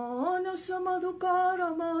Manamana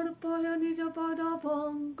Samadhukara Marpaya Nijapada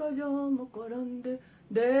Pankajam Korande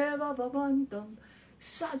Deva Bhavantam.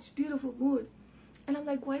 Such beautiful mood. And I'm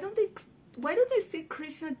like, why don't they say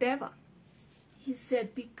Krishna Deva? He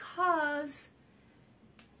said, because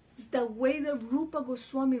the way the Rupa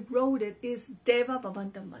Goswami wrote it is Deva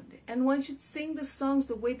Bhavantam Bande. And one should sing the songs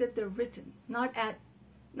the way that they're written, not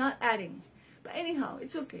adding. But anyhow,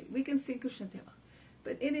 it's okay. We can sing Krishna Deva.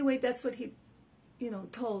 But anyway, that's what he,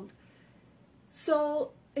 told.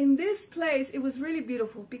 So in this place, it was really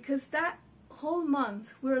beautiful because that whole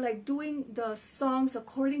month, we were like doing the songs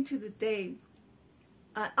according to the day.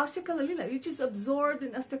 Ashtakala Lila, you just absorbed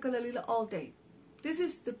in Ashtakala Lila all day. This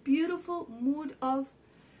is the beautiful mood of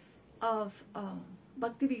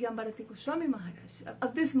Bhakti Vigyan Bharati Goswami Maharaj,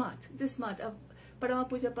 of this month of Parama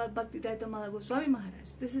Pujyapad Bhakti Daita Goswami Maharaj.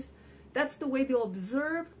 That's the way they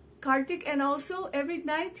observe Kartik, and also every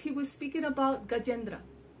night he was speaking about Gajendra,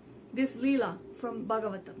 this Leela from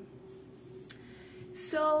Bhagavatam.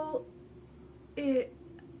 So,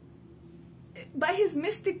 by his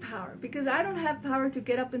mystic power, because I don't have power to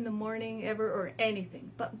get up in the morning ever or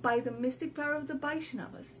anything, but by the mystic power of the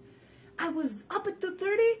Vaishnavas, I was up at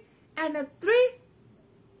 2:30, and at 3,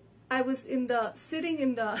 I was sitting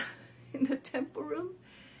in the temple room,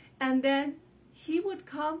 and then he would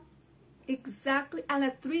come exactly, and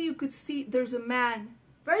at 3 you could see there's a man,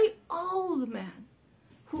 very old man,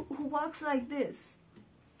 who walks like this,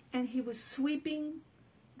 and he was sweeping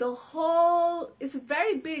the whole, it's a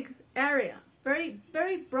very big area, very,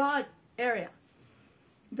 very broad area,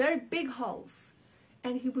 very big halls,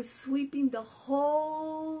 and he was sweeping the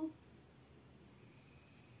whole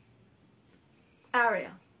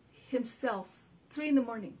area himself, 3 in the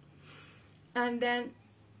morning. And then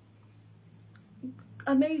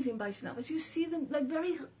amazing Vaishnavas, you see them like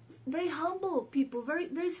very, very humble people, very,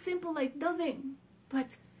 very simple, like nothing, but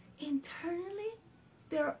internally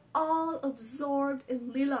they're all absorbed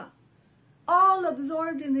in Lila, all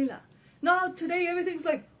absorbed in Lila. Now today everything's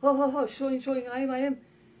like showing, I am.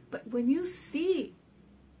 But when you see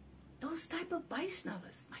those type of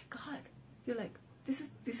Vaishnavas, my God, you're like,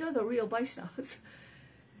 these are the real Vaishnavas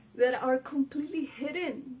that are completely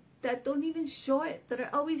hidden, that don't even show it, that are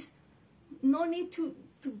always, no need to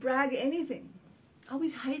brag anything,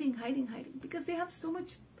 always hiding, because they have so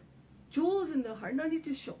much jewels in their heart, no need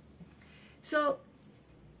to show. So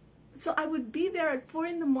I would be there at 4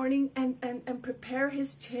 in the morning and prepare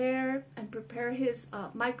his chair and prepare his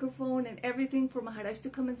microphone and everything for Maharaj to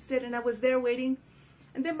come and sit, and I was there waiting.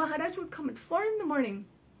 And then Maharaj would come at 4 in the morning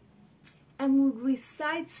and would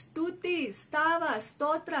recite stutis, stavas,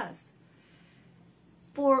 stotras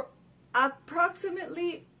for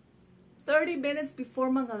approximately 30 minutes before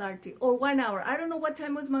Mangalarti, or 1 hour. I don't know what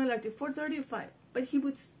time was Mangalarti, 4:30 or 5. But he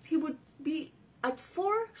would be at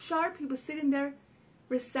 4 sharp. He was sitting there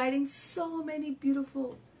reciting so many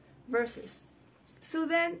beautiful verses. So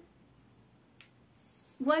then,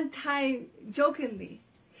 one time, jokingly,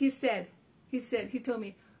 he told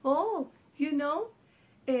me, oh,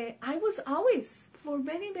 I was always, for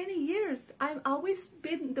many, many years, I've always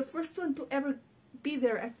been the first one to ever be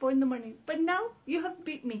there at 4 in the morning. But now you have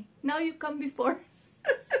beat me. Now you come before.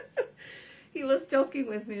 He was joking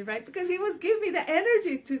with me, right? Because he was giving me the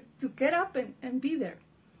energy to get up and be there.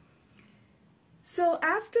 So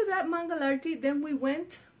after that Mangalarti, then we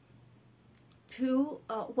went to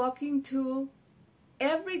walking to,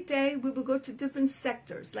 every day we would go to different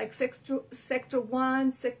sectors, like sector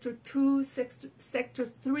 1, sector 2,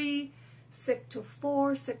 sector 3, sector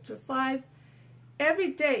 4, sector 5,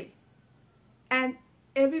 every day. And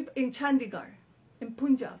in Chandigarh, in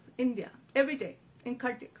Punjab, India, every day, in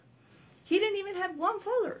Kartik. He didn't even have one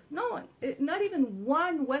follower, no one, not even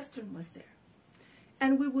one Western was there.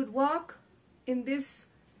 And we would walk in this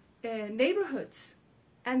neighborhoods,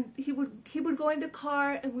 and he would go in the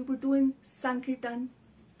car, and we were doing Sankirtan,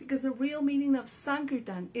 because the real meaning of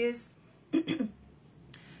Sankirtan is,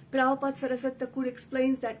 Prabhupada Saraswati Thakur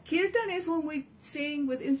explains that Kirtan is when we sing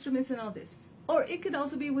with instruments and all this, or it could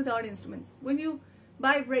also be without instruments, when you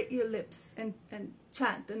vibrate your lips and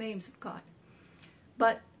chant the names of God.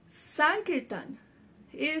 But Sankirtan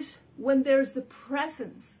is when there's the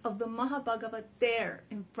presence of the Mahabhagavat there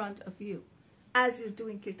in front of you as you're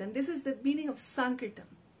doing Kirtan. This is the meaning of Sankirtan.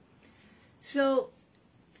 So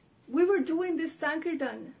we were doing this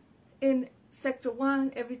Sankirtan in sector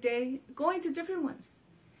 1 every day, going to different ones.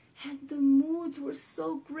 And the moods were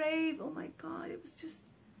so grave. Oh my God, it was just,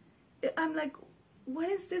 I'm like, what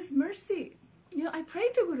is this mercy? I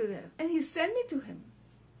prayed to Gurudev and he sent me to him.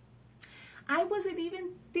 I wasn't even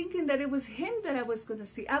thinking that it was him that I was going to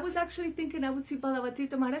see. I was actually thinking I would see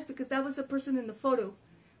Balabhatirtha Maharaj, because that was the person in the photo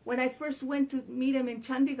when I first went to meet him in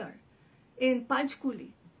Chandigarh, in Panchkuli.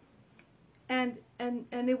 And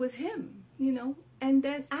it was him, you know. And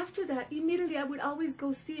then after that, immediately I would always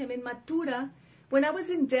go see him in Mathura when I was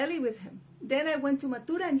in Delhi with him. Then I went to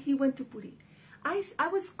Mathura and he went to Puri. I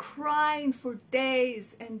was crying for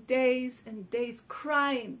days and days and days,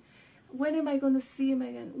 crying. When am I going to see him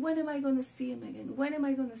again? When am I going to see him again? When am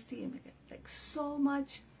I going to see him again? Like, so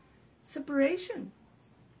much separation.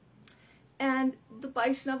 And the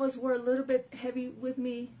Vaishnavas were a little bit heavy with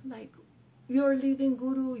me, like, you're leaving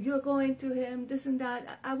Guru, you're going to him, this and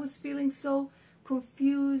that. I was feeling so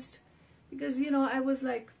confused because, you know, I was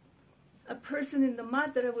like a person in the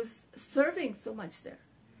mat that I was serving so much there.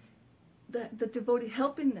 The devotee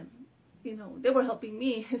helping them, you know, they were helping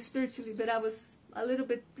me spiritually, but I was a little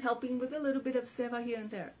bit helping with a little bit of seva here and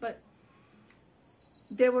there. But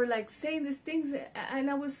they were like saying these things and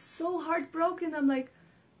I was so heartbroken. I'm like,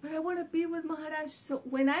 but I want to be with Maharaj. So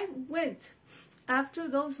when I went, after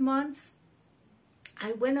those months,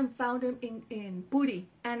 I went and found him in Puri,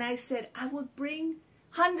 and I said, I will bring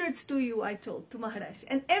hundreds to you, I told, to Maharaj.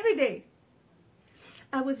 And every day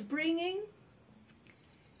I was bringing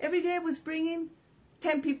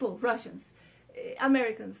 10 people, Russians,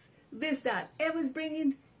 Americans, this, that. I was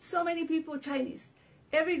bringing so many people, Chinese,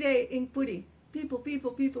 every day in Puri,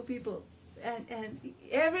 people. And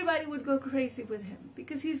everybody would go crazy with him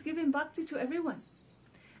because he's giving bhakti to everyone.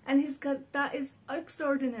 And his katha is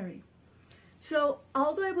extraordinary. So,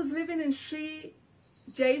 although I was living in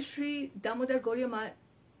Jai Shri Damodar Gaudiya Math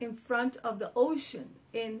in front of the ocean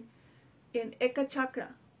in Eka Chakra,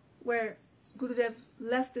 where Gurudev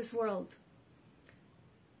left this world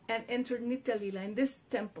and entered Nitya Leela in this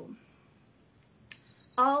temple,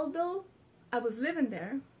 although I was living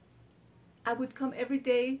there, I would come every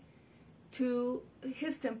day to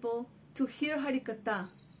his temple to hear Harikatha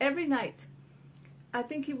every night. I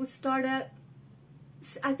think he would start at,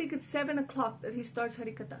 I think it's 7 o'clock that he starts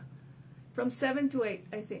Harikatha. From 7 to 8,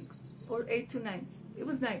 I think. Or 8 to 9. It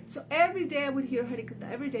was night. So every day I would hear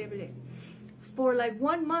Harikatha. Every day. For like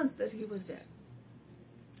 1 month that he was there.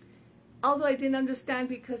 Although I didn't understand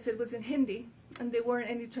because it was in Hindi and there weren't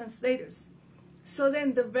any translators. So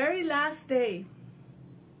then the very last day,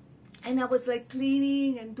 and I was like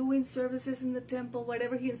cleaning and doing services in the temple,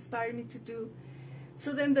 whatever he inspired me to do.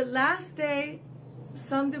 So then the last day,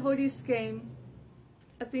 some devotees came.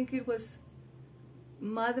 I think it was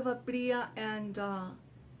Madhava Priya and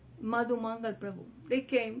Madhu Mangal Prabhu. They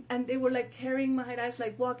came and they were like carrying Maharaj,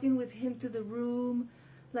 like walking with him to the room,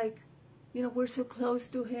 like, you know, we're so close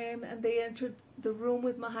to him. And they entered the room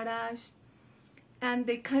with Maharaj and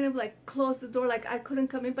they kind of like closed the door, like I couldn't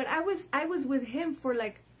come in. But I was with him for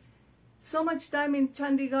like so much time in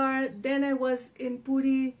Chandigarh. Then I was in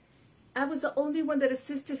Puri. I was the only one that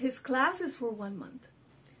assisted his classes for 1 month.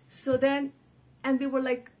 So then, and they were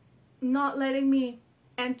like not letting me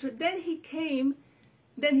enter. Then he came,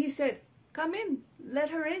 then he said, come in, let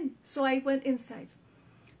her in. So I went inside.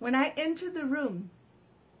 When I entered the room,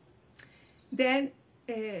 then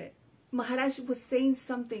Maharaj was saying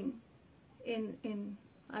something in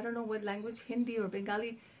I don't know what language, Hindi or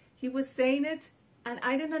Bengali. He was saying it and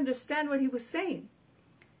I didn't understand what he was saying.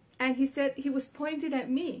 And he said, he was pointing at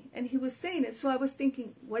me and he was saying it. So I was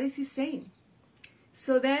thinking, what is he saying?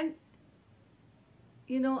 So then,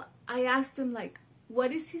 you know, I asked him like,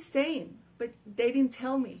 what is he saying? But they didn't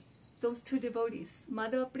tell me, those two devotees,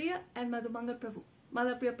 Madhava Priya and Madhu Mangal Prabhu.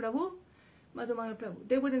 Madhava Priya Prabhu, Madhu Mangal Prabhu.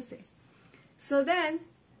 They wouldn't say. So then,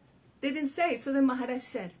 they didn't say. So then Maharaj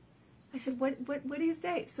said, I said, what do you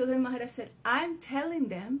say? So then Maharaj said, I'm telling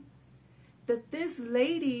them that this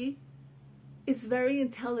lady is very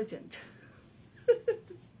intelligent.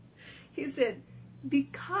 He said,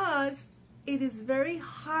 because it is very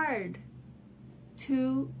hard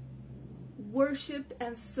to worship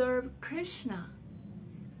and serve Krishna,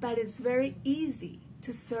 but it's very easy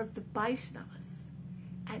to serve the Vaishnavas.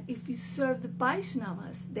 And if you serve the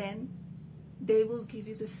Vaishnavas, then they will give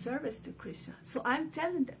you the service to Krishna. So I'm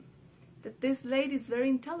telling them that this lady is very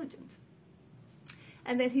intelligent.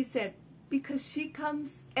 And then he said, because she comes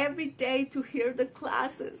every day to hear the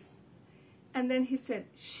classes. And then he said,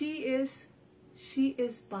 she is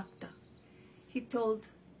Bhakta. He told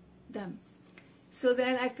them. So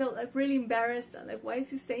then I felt like really embarrassed. I'm like, why is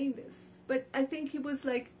he saying this? But I think he was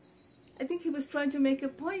trying to make a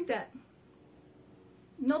point that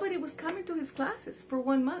nobody was coming to his classes for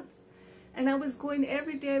 1 month. And I was going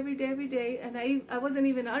every day, and I wasn't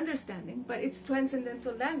even understanding, but it's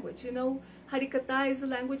transcendental language. You know, Harikatha is the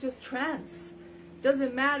language of trance.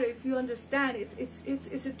 Doesn't matter if you understand.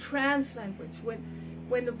 It's a trance language.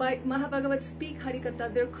 When the Mahabhagavats speak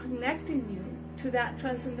Harikatha, they're connecting you to that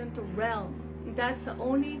transcendental realm. And that's the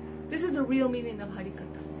only. This is the real meaning of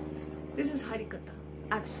Harikatha. This is Harikatha,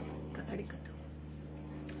 actually, Harikatha.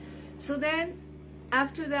 So then,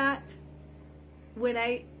 after that, when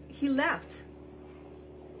he left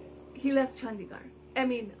Chandigarh.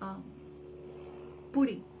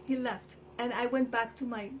 Puri. He left, and I went back to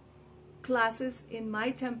my classes in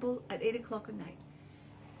my temple at 8 o'clock at night.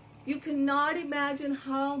 You cannot imagine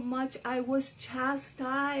how much I was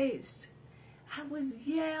chastised. I was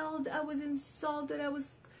yelled, I was insulted,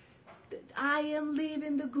 I am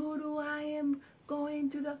leaving the Guru, I am going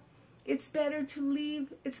to the, it's better to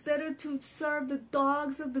leave, it's better to serve the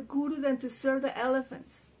dogs of the Guru than to serve the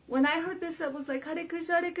elephants. When I heard this, I was like, Hare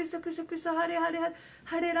Krishna, Krishna Krishna, Hare Hare,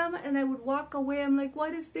 Hare Rama, and I would walk away. I'm like,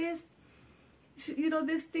 what is this? You know,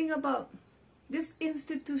 this thing about this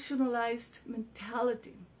institutionalized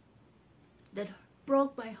mentality that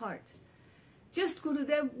broke my heart. Just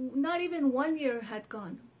Gurudev, not even 1 year had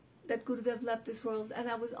gone that Gurudev left this world, and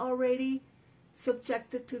I was already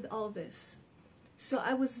subjected to all this. So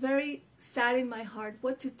I was very sad in my heart,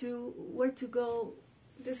 what to do, where to go,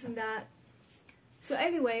 this and that. So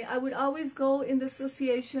anyway, I would always go in the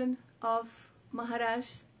association of Maharaj,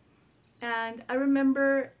 and I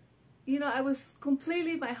remember, you know, I was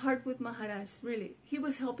completely my heart with Maharaj, really. He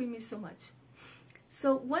was helping me so much.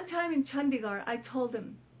 So one time in Chandigarh, I told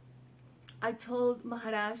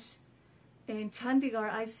Maharaj in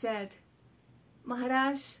Chandigarh, I said,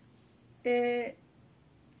 Maharaj, I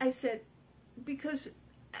said, because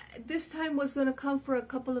this time was going to come for a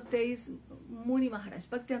couple of days, Muni Maharaj,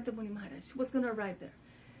 Bhaktivedanta Muni Maharaj was going to arrive there.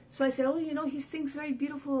 So I said, oh, you know, he sings very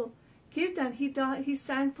beautiful kirtan. He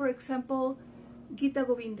sang, for example, Gita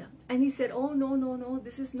Govinda. And he said, oh, no,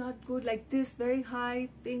 this is not good. Like this, very high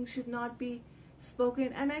things should not be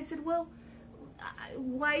spoken. And I said, well,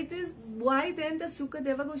 why then does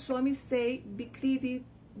Sukadeva Goswami say, Vikriditam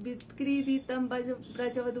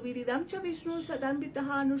Brajavaduviridam cha Vishnu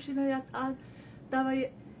Sadanvitaha Anushinayat Tavaya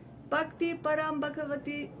Bhakti Param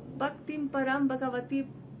Bhagavati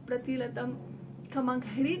Pratilatam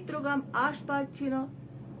Kamangritrugam Ashpachino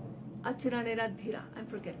Achiraneradhira. I'm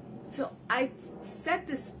forgetting. So I said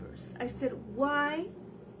this verse. I said, why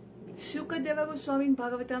Shukadeva Goswami in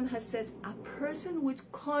Bhagavatam has said, a person which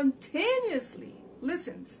continuously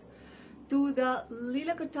listens to the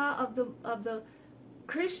Lila Katha of the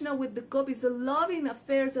Krishna with the gopis, the loving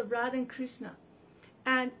affairs of Radha and Krishna,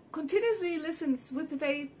 and continuously listens with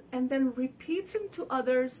faith and then repeats him to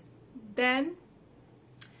others, then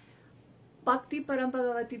Bhakti Param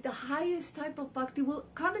Bhagavati, the highest type of bhakti, will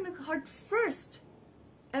come in the heart first.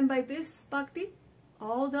 And by this bhakti,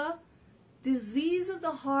 all the disease of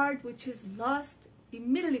the heart, which is lust,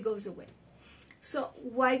 immediately goes away. So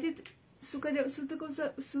why did Sukadeva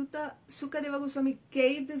Goswami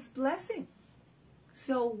gave this blessing?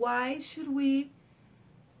 So why should we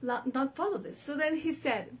not follow this? So then he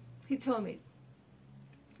told me,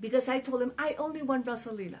 because I told him, I only want Rasa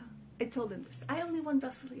Leela. I told him this, I only want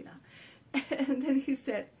Rasa Leela. And then he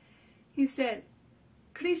said,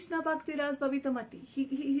 Krishna Bhakti-ras Bhavitamati.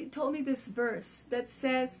 He told me this verse that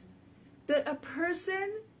says that a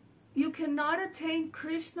person, you cannot attain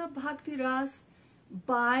Krishna Bhakti-ras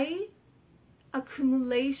by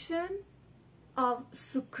accumulation of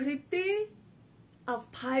sukriti, of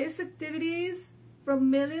pious activities from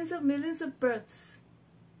millions of births.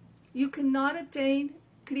 You cannot attain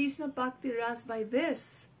Krishna Bhakti-ras by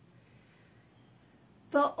this.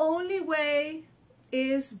 The only way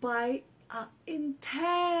is by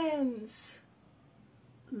intense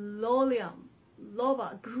loliam,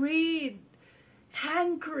 lova, greed,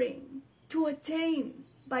 hankering to attain.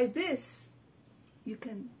 By this, you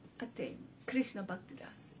can attain Krishna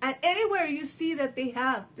Bhakti-ras. And anywhere you see that they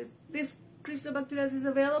have this Krishna Bhakti-ras is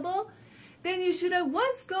available, then you should at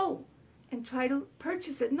once go and try to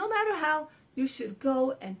purchase it. No matter how, you should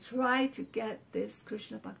go and try to get this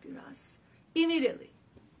Krishna Bhakti-ras immediately.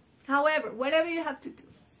 However, whatever you have to do.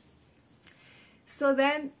 So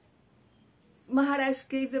then Maharaj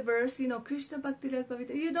gave the verse, you know, Krishna Bhakti-ras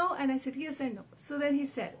Bhavita, you know, and I said, yes, I know. So then he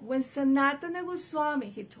said, when Sanatana Goswami,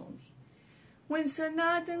 he told me, when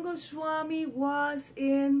Sanatana Goswami was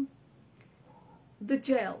in the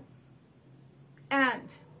jail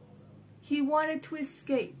and he wanted to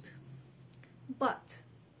escape, but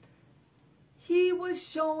he was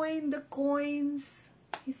showing the coins.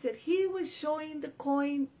 He said he was showing the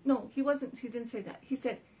coin. No, he wasn't. He didn't say that. He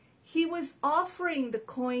said he was offering the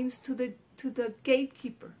coins to the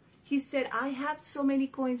gatekeeper. He said, I have so many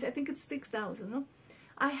coins. I think it's 6,000. No,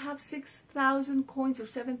 I have 6,000 coins or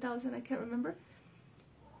 7,000, I can't remember.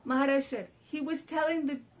 Maharaj said, he was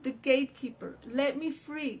telling the gatekeeper, let me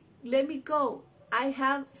free, let me go. I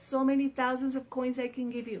have so many thousands of coins I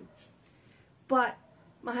can give you. But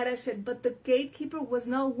Maharaj said, but the gatekeeper was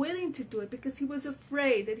not willing to do it because he was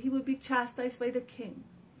afraid that he would be chastised by the king.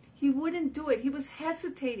 He wouldn't do it. He was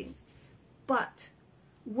hesitating. But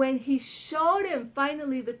when he showed him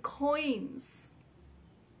finally the coins,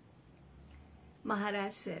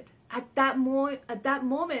 Maharaj said, at that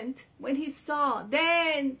moment, when he saw,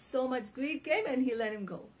 then so much greed came and he let him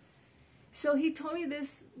go. So he told me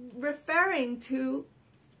this, referring to,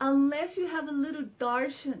 unless you have a little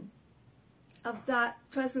darshan of that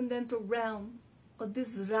transcendental realm, or this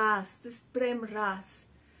ras, this prem ras,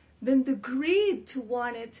 then the greed to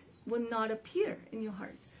want it will not appear in your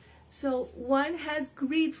heart. So one has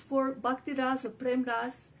greed for bhakti ras or prem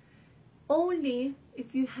ras only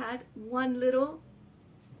if you had one little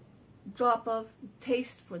drop of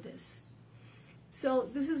taste for this. So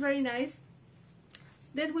this is very nice.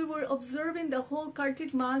 Then we were observing the whole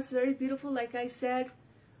Kartik Mass, very beautiful, like I said,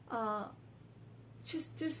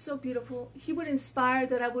 just so beautiful. He would inspire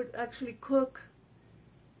that I would actually cook.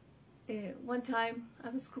 One time I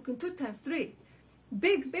was cooking, 2 times, 3.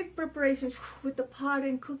 Big preparations with the pot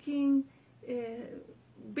and cooking,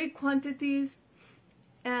 big quantities,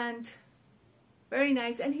 and very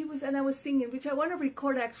nice. And I was singing, which I want to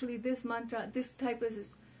record actually, this mantra, this type is,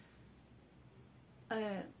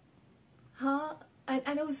 and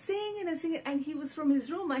I was singing and singing, and he was from his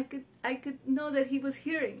room. I could know that he was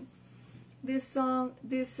hearing this song,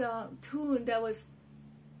 this tune that was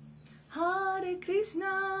Hare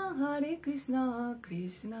Krishna, Krishna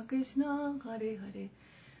Krishna, Hare Hare,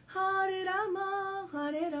 Hare Rama,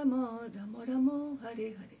 Rama Rama, Hare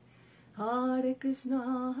Hare, Hare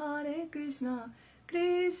Krishna,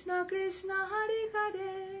 Krishna Krishna, Hare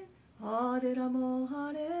Hare, Hare Rama,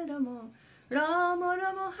 Rama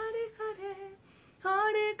Rama, Hare Hare,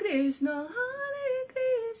 Hare Krishna,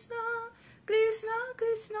 Krishna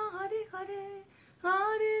Krishna, Hare Hare,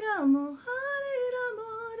 Hare Rama, Rama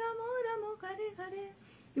Rama, Hare Hare.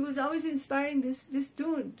 He was always inspiring this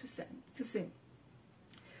tune to sing.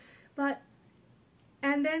 But,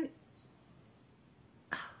 and then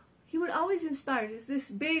he would always inspire this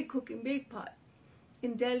big cooking, big pot.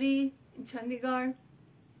 In Delhi, in Chandigarh,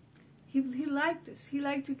 he liked this. He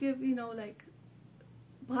liked to give, like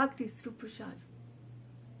bhakti through prasad.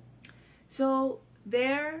 So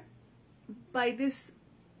there, by this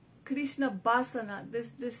Krishna Basana,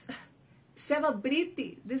 this seva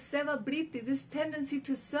briti, this tendency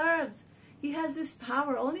to serve, he has this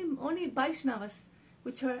power. Only Vaishnavas,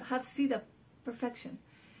 which have Siddha perfection,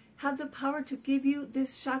 have the power to give you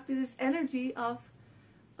this Shakti, this energy of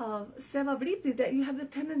seva briti, that you have the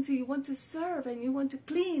tendency, you want to serve and you want to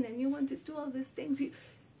clean and you want to do all these things.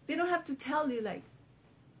 They don't have to tell you, like,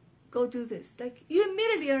 go do this. Like, you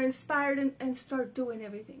immediately are inspired and start doing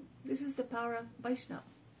everything. This is the power of Vaishnava.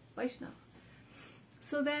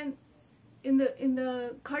 So then, in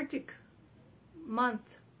the Kartik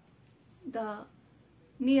month, the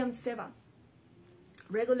Niyam Seva,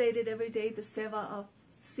 regulated every day the Seva of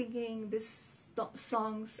singing these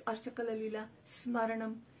songs, Ashtakala Lila,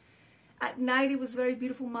 Smaranam. At night it was very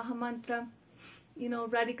beautiful Mahamantra,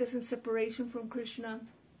 Radhikas in separation from Krishna.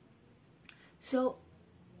 So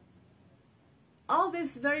all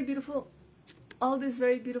this very beautiful,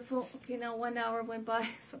 okay, now 1 hour went by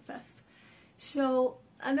so fast. So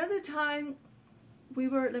another time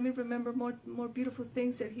let me remember more beautiful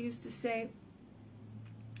things that he used to say.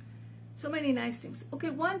 So many nice things.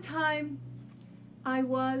 Okay, one time I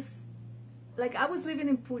was living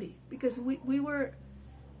in Puri, because we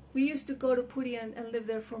used to go to Puri and live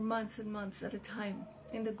there for months and months at a time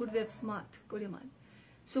in the Gurudev's Mat, Gaudiya-bhakti.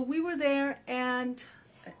 So we were there, and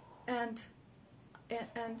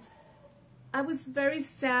I was very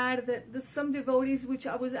sad that some devotees, which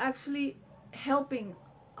I was actually helping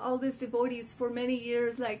all these devotees for many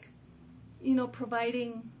years, like,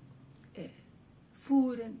 providing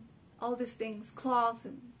food and all these things, cloth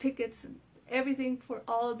and tickets and everything for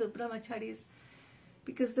all the brahmacharis,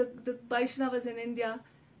 because the Vaishnavas in India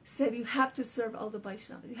said you have to serve all the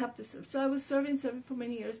Vaishnavas, you have to serve. So I was serving for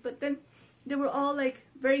many years, but then they were all like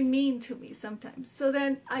very mean to me sometimes. So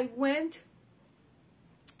then I went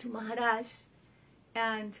to Maharaj,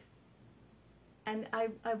 and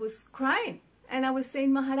I was crying, and I was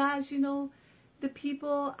saying, Maharaj, the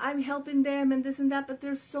people, I'm helping them and this and that, but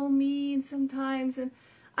they're so mean sometimes, and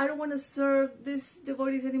I don't want to serve these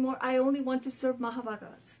devotees anymore. I only want to serve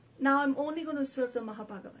Mahabhagavats. Now I'm only going to serve the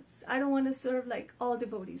Mahabhagavats. I don't want to serve like all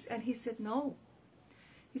devotees. And he said no.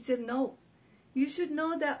 He said no. you should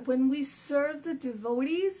know that when we serve the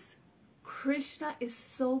devotees, Krishna is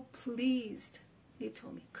so pleased. He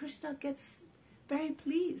told me, Krishna gets very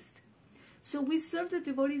pleased. So we serve the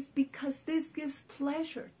devotees because this gives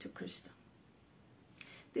pleasure to Krishna.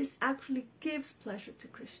 This actually gives pleasure to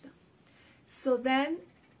Krishna. So then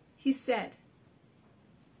he said,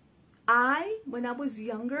 when I was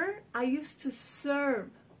younger, I used to serve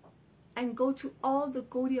and go to all the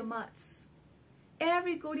Gaudiya-mats.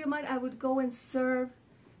 Every Gaudiya-mat I would go and serve.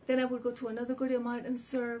 Then I would go to another Gaudiya-mat and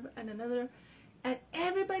serve, and another. And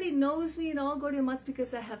everybody knows me in all Gaudiya-mats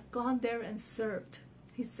because I have gone there and served,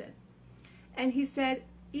 he said. And he said,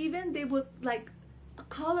 even they would like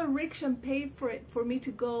call a rickshaw and pay for it for me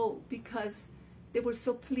to go because they were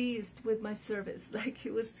so pleased with my service. Like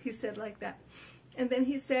he said like that. And then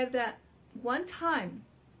he said that one time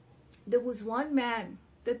there was one man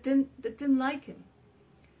that didn't like him.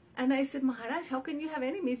 And I said, Maharaj, how can you have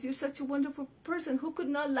enemies? You're such a wonderful person. Who could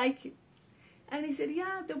not like you? And he said,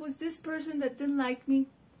 yeah, there was this person that didn't like me.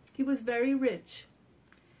 He was very rich.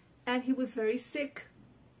 And he was very sick.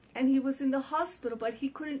 And he was in the hospital, but he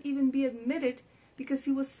couldn't even be admitted because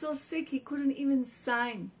he was so sick he couldn't even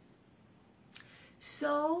sign.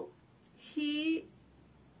 So he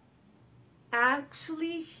asked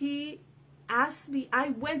me, I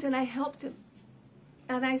went and I helped him.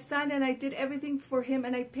 And I signed and I did everything for him,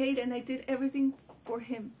 and I paid and I did everything for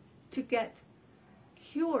him to get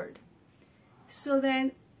cured. So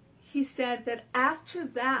then he said that after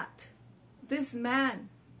that, this man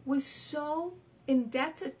was so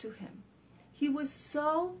indebted to him. He was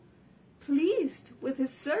so pleased with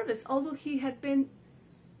his service, although he had been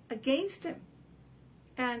against him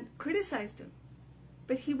and criticized him.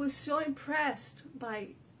 But he was so impressed by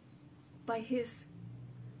his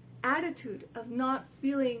attitude of not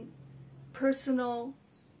feeling personal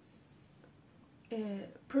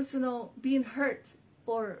being hurt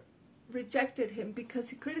or rejected him because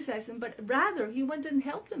he criticized him, but rather he went and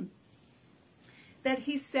helped him. That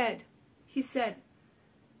he said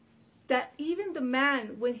that even the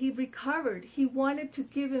man, when he recovered, he wanted to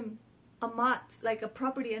give him a mat, like a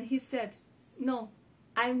property, and he said, no,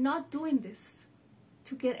 I'm not doing this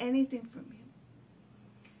to get anything from you.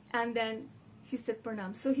 And then he said,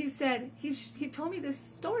 Pranam. So he said, he told me this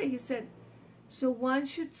story. He said, so one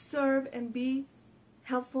should serve and be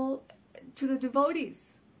helpful to the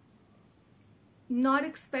devotees, not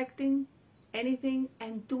expecting anything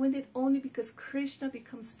and doing it only because Krishna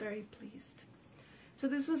becomes very pleased. So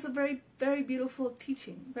this was a very, very beautiful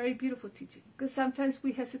teaching, very beautiful teaching. Because sometimes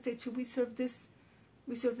we hesitate, should we serve this,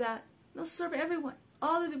 we serve that? No, serve everyone,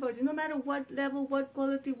 all the devotees, no matter what level, what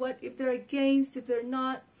quality, what, if they're against, if they're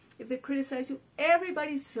not, if they criticize you,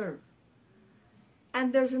 everybody serve.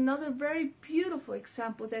 And there's another very beautiful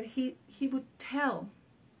example that he would tell,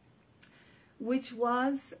 which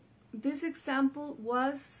was, this example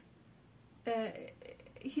was,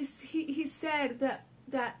 he said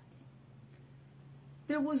that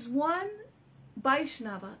there was one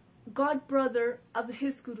Vaishnava, god brother of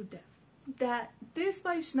his Gurudev, that this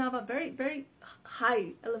Vaishnava, very, very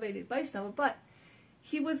high elevated Vaishnava, but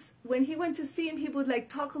he was, when he went to see him, he would like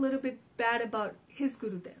talk a little bit bad about his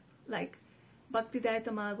Gurudev, like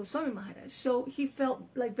BHARATI Goswami Maharaj. So he felt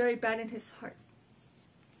like very bad in his heart.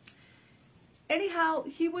 Anyhow,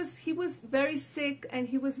 he was very sick and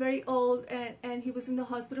he was very old and he was in the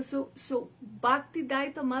hospital. So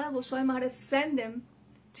BHARATI Goswami Maharaj sent him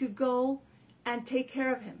to go and take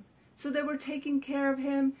care of him. So they were taking care of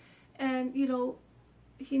him, and you know,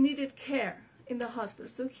 he needed care in the hospital.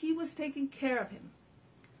 So he was taking care of him.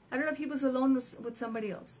 I don't know if he was alone with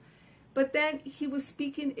somebody else. But then he was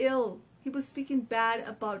speaking ill. He was speaking bad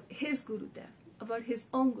about his Gurudev, about his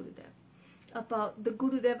own Gurudev, about the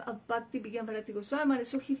Gurudev of Bhakti Vijñan BHARATI GOSWAMI MAHARAJ.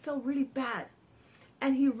 So he felt really bad.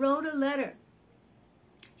 And he wrote a letter.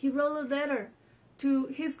 He wrote a letter to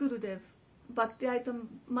his Gurudev,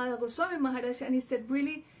 BHARATI Goswami Maharaj, and he said,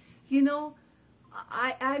 really, you know,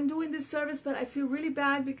 I'm doing this service, but I feel really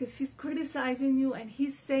bad because he's criticizing you and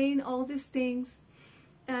he's saying all these things.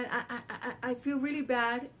 And I feel really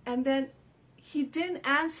bad. And then he didn't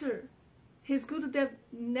answer. His Gurudev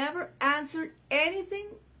never answered anything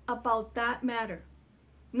about that matter.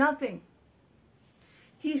 Nothing.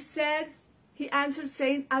 He answered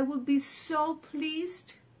saying, I will be so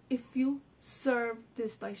pleased if you serve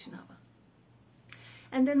this Vaishnava.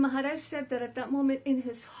 And then Maharaj said that at that moment in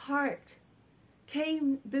his heart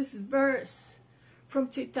came this verse from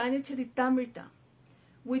Chaitanya Charitamrita,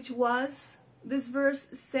 which was, this verse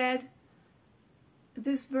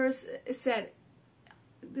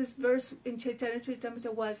in Chaitanya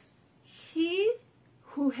Charitamrita was, he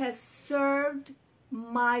who has served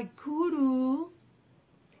my Guru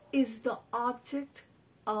is the object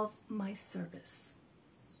of my service.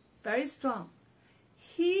 Very strong.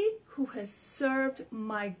 He who has served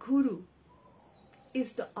my Guru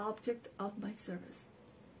is the object of my service.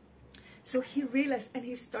 So he realized, and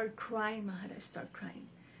he started crying, Maharaj started crying,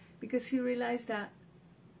 because he realized that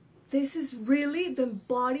this is really the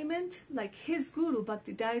embodiment, like his Guru,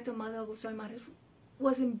 Bhaktivedanta Madhava Goswami Maharaj,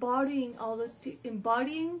 was embodying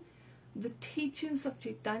the teachings of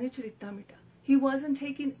Chaitanya Charitamrita. He wasn't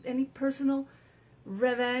taking any personal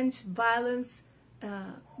revenge, violence,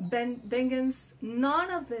 vengeance,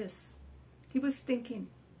 none of this. He was thinking,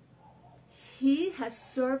 he has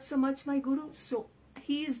served so much my Guru, so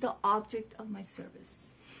he is the object of my service.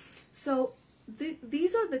 So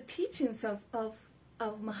these are the teachings of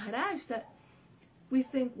Maharaj that we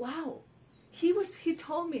think, wow. He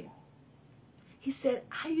told me, he said,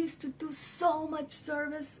 I used to do so much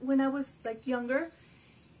service when I was like younger.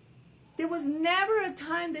 There was never a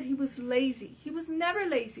time that he was lazy. He was never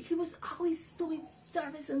lazy. He was always doing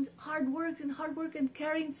service and hard work and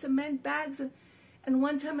carrying cement bags. And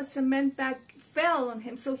one time a cement bag fell on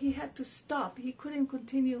him, so he had to stop. He couldn't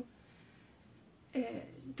continue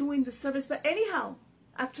doing the service. But anyhow,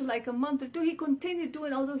 after like a month or two, he continued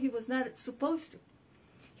doing, although he was not supposed to.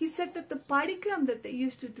 He said that the parikram that they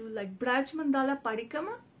used to do, like Braj Mandala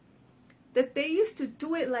Parikrama, that they used to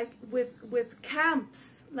do it like with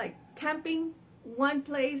camps, like camping one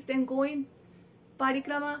place, then going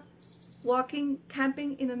parikrama, walking,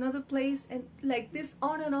 camping in another place, and like this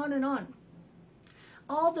on and on and on.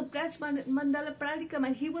 All the Braj Mandala Parikrama,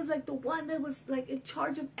 and he was like the one that was like in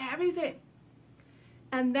charge of everything.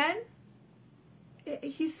 And then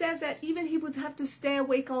he said that even he would have to stay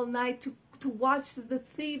awake all night to watch that the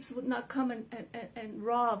thieves would not come and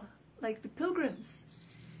rob like the pilgrims.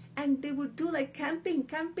 And they would do like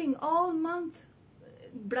camping all month.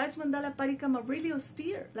 Braj Mandala Parikrama, really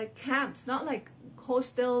austere, like camps, not like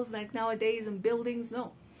hostels like nowadays and buildings,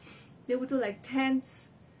 no. They would do like tents,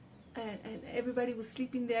 and everybody was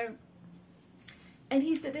sleeping there. And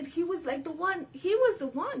he said that he was like the one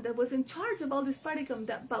that was in charge of all this parikram,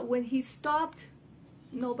 but when he stopped,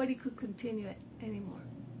 nobody could continue it anymore,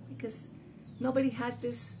 because nobody had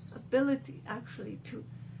this ability actually to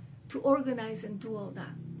organize and do all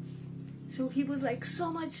that. So he was like so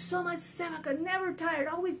much sevaka, never tired,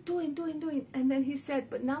 always doing. And then he said,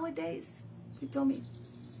 but nowadays, he told me,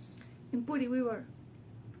 in Puri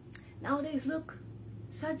nowadays, look,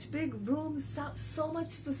 such big rooms, so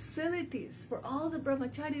much facilities for all the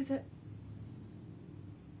brahmacharis that,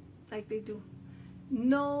 like they do.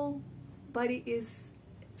 Nobody is,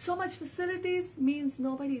 so much facilities means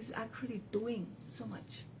nobody is actually doing so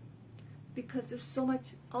much. Because there's so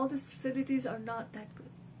much, all these facilities are not that good.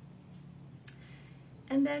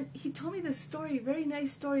 And then he told me this story, very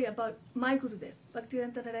nice story about my Gurudev,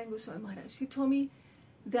 Bhaktivedanta Goswami Maharaj. He told me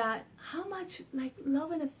that how much like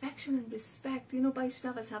love and affection and respect,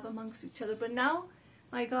 Vaishnavas have amongst each other. But now,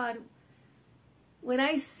 my God, when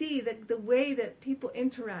I see that the way that people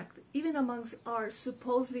interact, even amongst our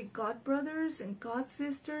supposedly God brothers and God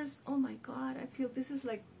sisters, oh my God, I feel this is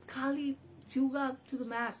like Kali Yuga to the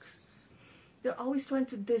max. They're always trying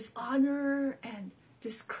to dishonor and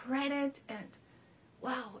discredit, and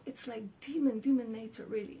wow, it's like demon nature,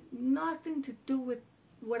 really. Nothing to do with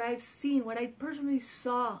what I've seen, what I personally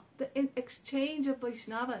saw, the exchange of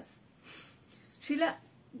Vaishnavas. Srila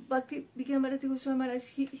Bhakti Vigyan Bharati Goswami Maharaj,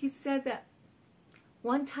 he said that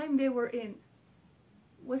one time they were in,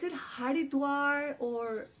 was it Haridwar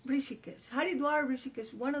or Rishikesh? Haridwar or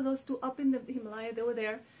Rishikesh, one of those two, up in the Himalaya, they were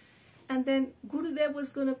there. And then Gurudev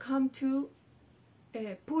was going to come to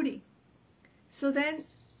Puri. So then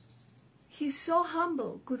he's so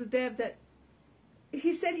humble, Gurudev, that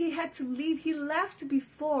he said he had to leave. He left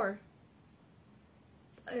before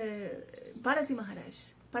Bharati Maharaj,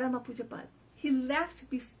 Parama Pujyapad. He left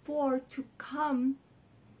before to come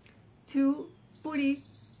to Puri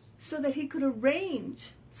so that he could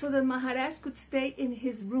arrange, so that Maharaj could stay in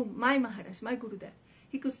his room. My Maharaj, my Gurudev,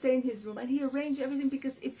 he could stay in his room. And he arranged everything,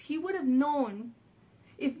 because if he would have known,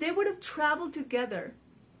 if they would have traveled together,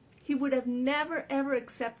 he would have never ever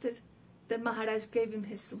accepted that Maharaj gave him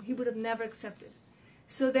his room. He would have never accepted.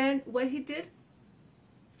 So then what he did,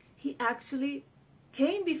 he actually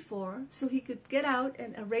came before so he could get out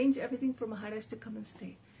and arrange everything for Maharaj to come and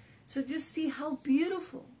stay. So just see how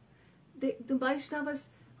beautiful the Vaishnavas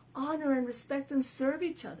honor and respect and serve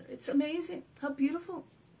each other. It's amazing. How beautiful.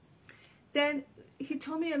 Then he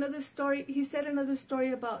told me another story. He said another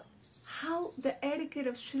story about how the etiquette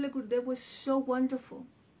of Srila Gurudev was so wonderful.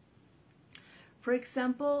 For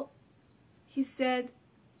example, he said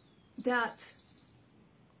that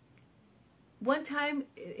one time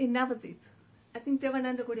in Navadvip, I think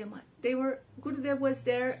Devananda Gaudiya Math, Gurudev was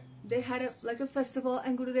there, they had like a festival,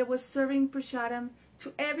 and Gurudev was serving prasadam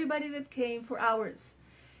to everybody that came for hours.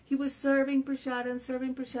 He was serving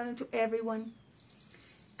prasadam to everyone.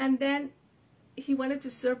 And then he wanted to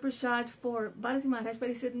serve prasad for Bharati Maharaj, but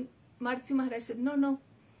Bharati Maharaj said, no,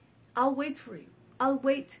 I'll wait for you. I'll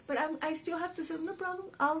wait, but I still have to serve. No problem.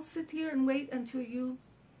 I'll sit here and wait until you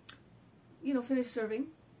finish serving.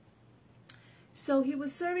 So he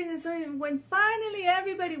was serving and serving. When finally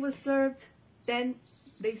everybody was served, then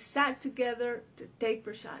they sat together to take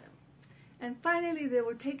prasadam. And finally they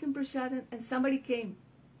were taking prasadam, and somebody came.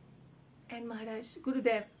 And Maharaj,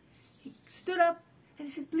 Gurudev, he stood up and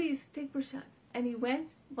he said, please take prasad. And he went,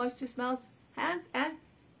 washed his mouth, hands, and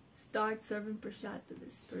start serving prasad to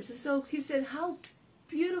this person. So he said, how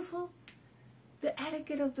beautiful the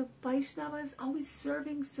etiquette of the Vaishnavas, always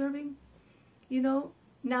serving.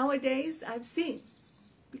 Nowadays I've seen,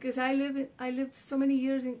 because I lived so many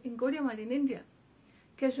years in Gaudiya Math in India,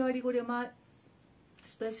 Keshwari Gaudiya Math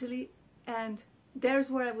especially, and there's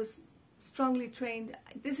where I was strongly trained.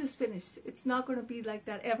 This is finished. It's not going to be like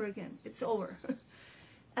that ever again. It's over.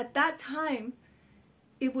 At that time,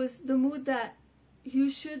 it was the mood that you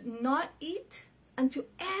should not eat until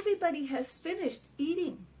everybody has finished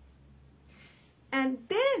eating. And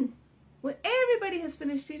then, when everybody has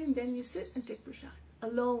finished eating, then you sit and take prasad,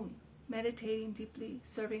 alone, meditating deeply,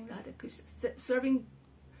 serving Radha Krishna, serving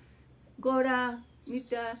Gora,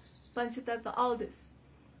 Nitya, Panchatattva, all this,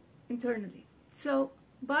 internally. So,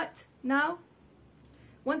 but now,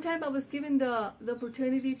 one time I was given the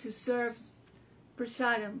opportunity to serve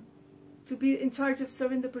prasadam, to be in charge of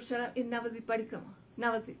serving the prasadam in Navadvip Parikrama,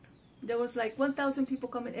 Navadvip. There was like 1,000 people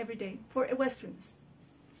coming every day for Westerns.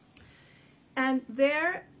 And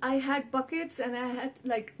there I had buckets, and I had,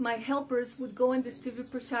 like, my helpers would go and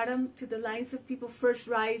distribute prasadam to the lines of people. First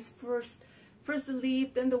rice, first the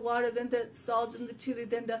leaf, then the water, then the salt, then the chili,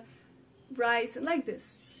 then the rice, and like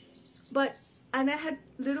this. And I had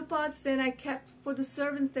little pots, then I kept for the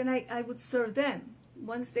servants, then I would serve them.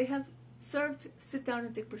 Once they have served, sit down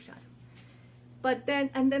and take prasadam. But then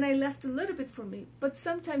I left a little bit for me. But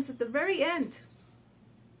sometimes at the very end,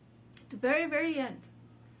 the very, very end,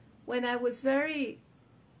 when I was very,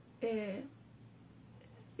 at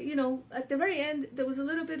the very end, there was a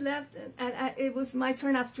little bit left, and it was my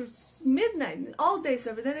turn after midnight, all day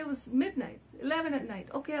service. Then it was midnight, 11 at night.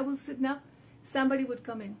 Okay, I will sit now. Somebody would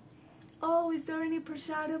come in. Oh, is there any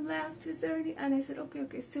prasadam left? Is there any? And I said, okay,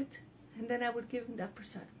 sit. And then I would give him that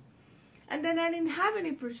prasadam. And then I didn't have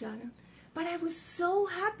any prasadam, but I was so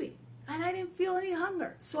happy, and I didn't feel any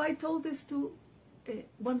hunger. So I told this to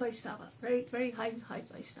one Vaishnava, very, very high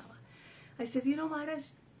Vaishnava. I said,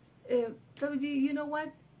 Maharaj, Prabhuji, you know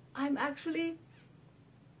what? I'm actually,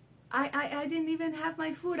 I didn't even have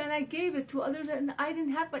my food, and I gave it to others, and I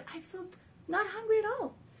didn't have, but I felt not hungry at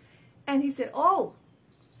all. And he said, oh,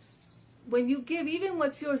 when you give even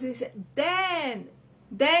what's yours, he said, then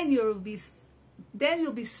you'll be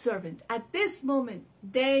servant. At this moment,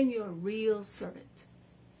 then you're a real servant,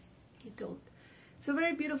 he told. So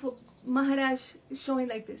very beautiful. Maharaj showing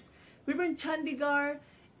like this. We were in Chandigarh,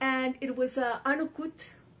 and it was Anukut,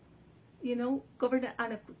 Governor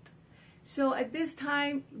Anukut. So at this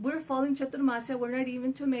time, we're following Chaturmasya, we're not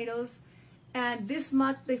eating tomatoes, and this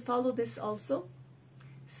month they follow this also.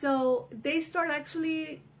 So they start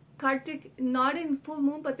actually Kartik, not in full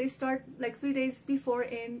moon, but they start like 3 days before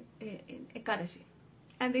in Ekadashi.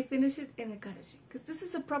 And they finish it in Ekadashi. Because this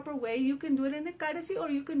is a proper way. You can do it in Ekadashi or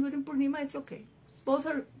you can do it in Purnima. It's okay. Both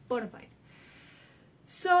are bona fide.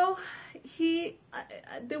 So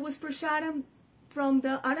there was prasadam from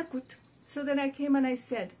the Anakut. So then I came and I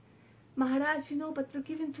said, Maharaj, but they're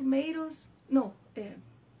giving tomatoes. No,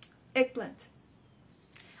 eggplant.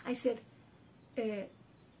 I said, they're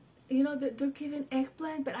giving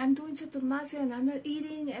eggplant, but I'm doing Chaturmasya and I'm not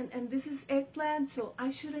eating, and this is eggplant, so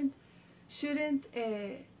I shouldn't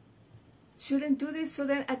do this. So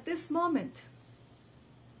then at this moment,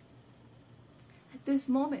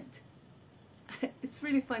 it's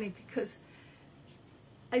really funny because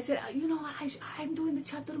I said, I'm doing the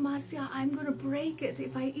Chaturmasya, I'm going to break it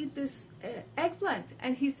if I eat this eggplant.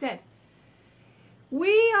 And he said,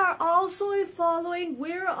 we're all following the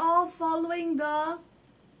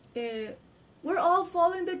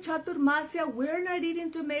Chaturmasya. We're not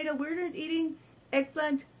eating tomato, we're not eating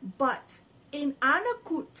eggplant, but in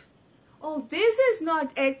Anakut, oh, this is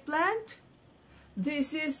not eggplant,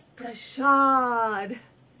 this is prasad,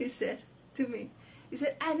 he said to me. He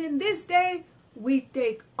said, and in this day, we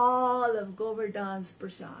take all of Govardhan's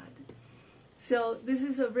prasad. So this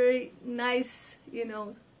is a very nice,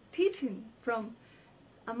 teaching from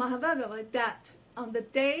Mahabhagavad that on the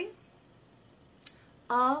day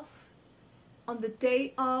of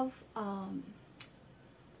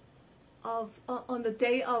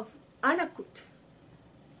Anakut,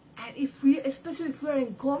 and especially if we are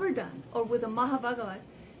in Govardhan or with the Mahabhagavad,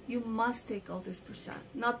 you must take all this prasad,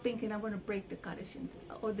 not thinking I'm going to break the Kadashin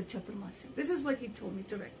or the Chaturmasya. This is what he told me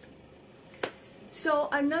directly. So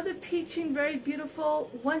another teaching, very beautiful.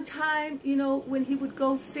 One time, you know, when he would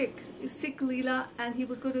go sick Leela, and he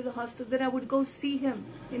would go to the hospital, then I would go see him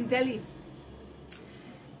in Delhi.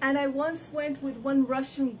 And I once went with one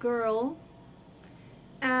Russian girl,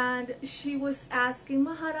 and she was asking,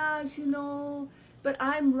 Maharaj, you know, but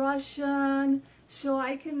I'm Russian, so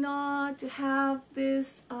I cannot have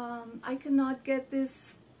this, I cannot get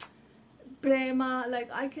this prema, like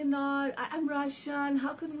I'm Russian,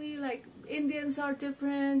 how can we, like, Indians are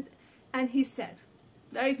different. And he said,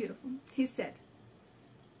 very beautiful, he said,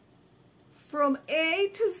 from A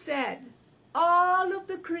to Z, all of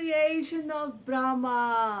the creation of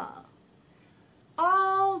Brahma,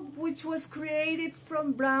 all which was created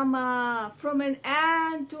from Brahma, from an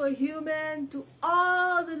ant to a human, to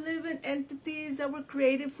all the living entities that were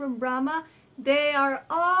created from Brahma, they are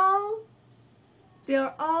all,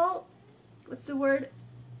 what's the word?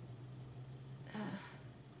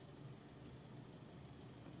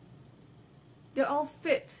 They're all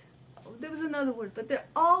fit. There was another word, but they're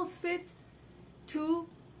all fit to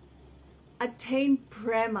attain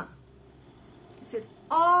prema. He said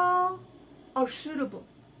all are suitable.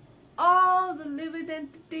 All the living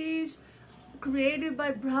entities created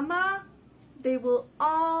by Brahma, they will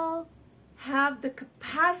all have the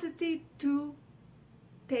capacity to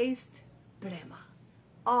taste prema.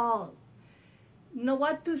 All. No,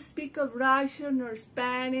 what to speak of Russian or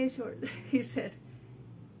Spanish, or he said,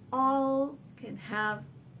 all can have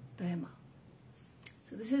prema.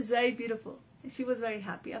 So this is very beautiful. And she was very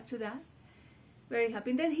happy after that. Very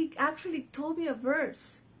happy. And then he actually told me a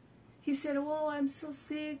verse. He said, oh, I'm so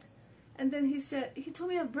sick. And then he said, he told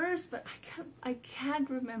me a verse, but I can't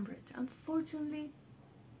remember it. Unfortunately,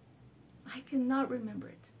 I cannot remember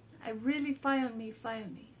it. I really, fire on me.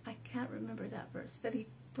 I can't remember that verse that he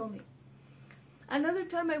told me. Another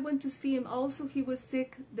time I went to see him, also he was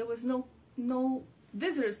sick. There was no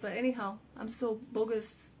visitors, but anyhow, I'm so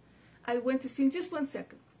bogus. I went to see him, just 1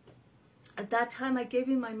 second. At that time, I gave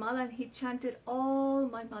him my mala, and he chanted all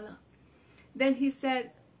my mala. Then he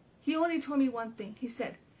said, he only told me one thing. He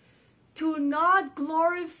said, to not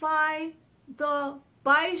glorify the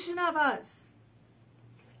Vaishnavas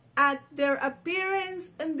at their appearance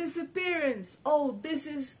and disappearance. Oh, this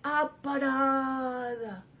is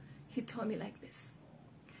aparada. He told me like this.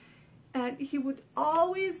 And he would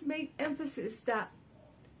always make emphasis that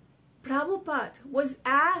Prabhupada was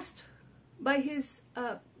asked by his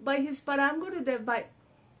Param Gurudev, by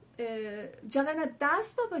Jagannath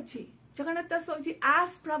Das Babaji. Jagannath Das Babaji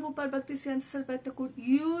asked Prabhupada Bhaktisiddhanta Saraswati Thakur,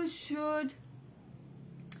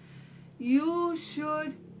 you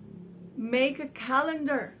should make a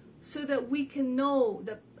calendar so that we can know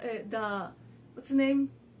the what's the name?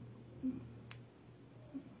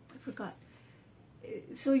 I forgot.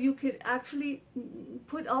 So you could actually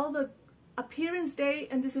put all the appearance day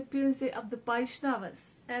and disappearance day of the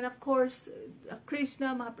Vaishnavas, and of course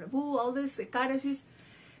Krishna, Mahaprabhu, all this Ekadashis.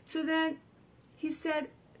 So then he said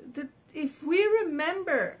that if we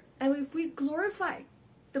remember and if we glorify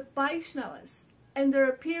the Vaishnavas and their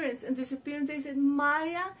appearance and disappearance days, that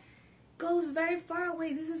Maya goes very far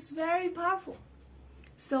away. This is very powerful.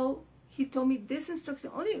 So he told me this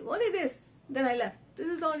instruction, only this. Then I left. This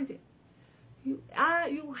is the only thing. You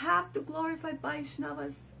have to glorify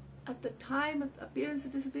Vaishnavas at the time of appearance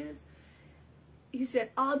and disappearance. He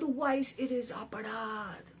said, otherwise it is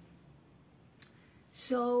aparad.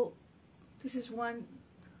 So this is one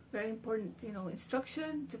very important,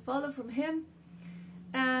 instruction to follow from him.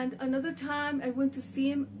 And another time I went to see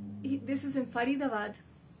him. This is in Faridabad.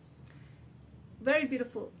 Very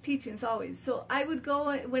beautiful teachings always. So I would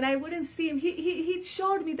go, when I wouldn't see him, he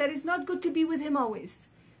showed me that it's not good to be with him always.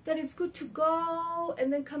 That it's good to go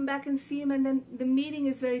and then come back and see him, and then the meeting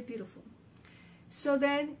is very beautiful. So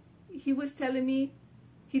then he was telling me,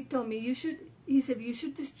 he told me, he said, you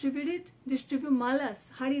should distribute malas,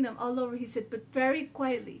 harinam all over. He said, but very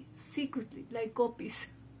quietly, secretly, like gopis.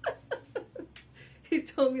 He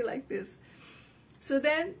told me like this. So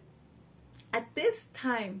then at this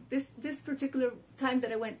time, this particular time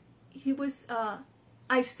that I went,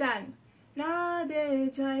 I sang, Radhe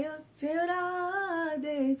Jayo, Jayo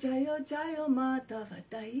Radhe Jayo, Jayo Mata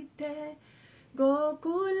Vataite,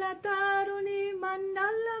 Gokula Taruni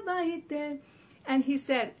Mandala Bahite. And he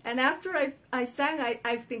said, and after I sang,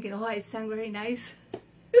 I'm thinking, oh, I sang very nice.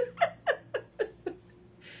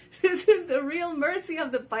 This is the real mercy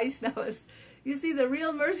of the Vaishnavas. You see, the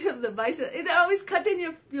real mercy of the Vaishnavas, it's always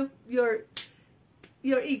cutting your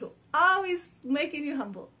ego, always making you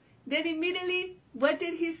humble. Then immediately, what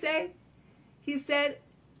did he say? He said,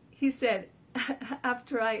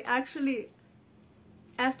 after I actually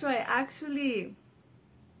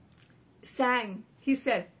sang, he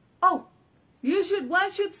said, oh,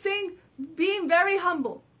 one should sing being very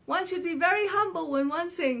humble. One should be very humble when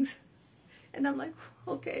one sings. And I'm like,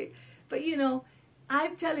 okay. But you know,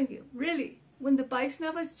 I'm telling you, really, when the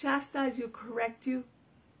Vaishnavas chastise you, correct you,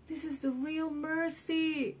 this is the real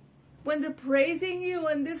mercy. When they're praising you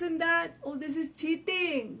and this and that, oh, this is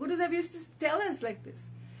cheating. Gurudev used to tell us like this.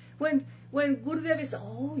 When Gurudev is,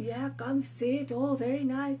 oh yeah, come sit, oh, very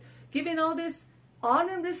nice, giving all this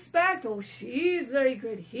honor and respect, oh, she is very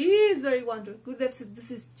great, he is very wonderful. Gurudev said,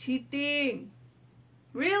 this is cheating.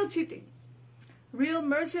 Real cheating. Real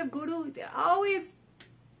mercy of Guru, they're always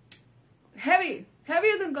heavier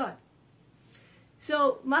than God.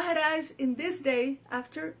 So Maharaj, in this day,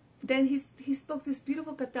 after, then he spoke this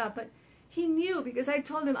beautiful katha, but he knew, because I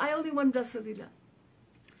told him, I only want Rasa Leela.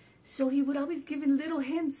 So he would always give in little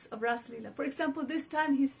hints of Rasa Leela. For example, this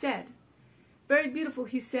time he said, very beautiful,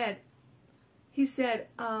 he said,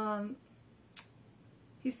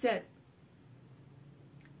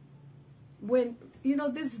 when, you know,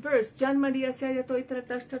 this verse, Jan Maria Saya Toitra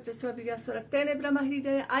Tashta Swabigasura, Tene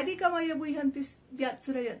Brahmahrijaya, Adikamaya Buihantis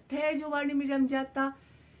Yatsuraya, Tejo Varni Mijam Jata,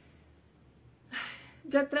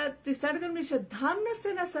 Jatra Tisargam Nisha Dhamna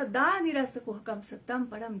Sena Sada Nirasta Kuhakam Satam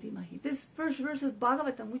Param Dimahi. This first verse of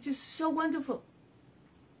Bhagavatam, which is so wonderful.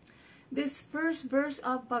 This first verse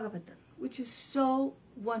of Bhagavatam, which is so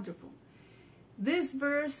wonderful. This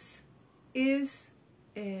verse is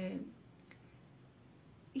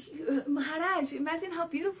Maharaj, imagine how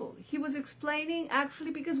beautiful. He was explaining,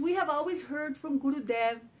 actually, because we have always heard from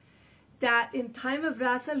Gurudev that in time of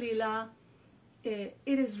Rasa Leela, it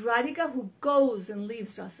is Radhika who goes and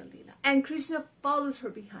leaves Rasa Leela, and Krishna follows her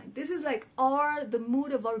behind. This is like the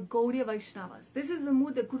mood of our Gaudiya Vaishnavas. This is the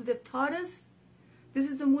mood that Gurudev taught us. This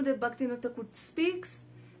is the mood that Bhaktivinoda Thakur speaks.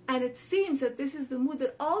 And it seems that this is the mood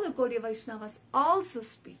that all the Gaudiya Vaishnavas also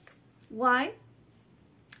speak. Why?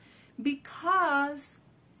 Because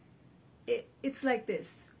it's like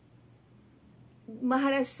this.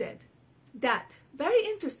 Maharaj said that, very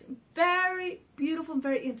interesting, very beautiful,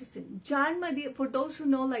 very interesting. Janmadi, for those who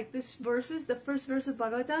know like this verses, the first verse of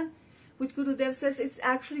Bhagavatam, which Gurudev says, it's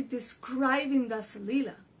actually describing Rasa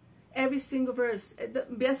Leela. Every single verse.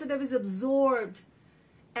 Vyasadeva is absorbed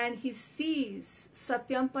and he sees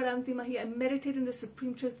Satyam Param Mahi and meditating the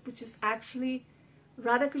Supreme Truth, which is actually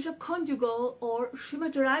Radha Krishna conjugal, or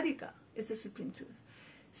Srimad Radhika is the Supreme Truth.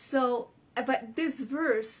 So, but this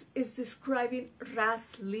verse is describing Ras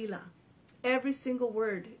Leela. Every single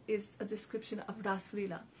word is a description of Ras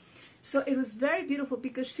Leela. So it was very beautiful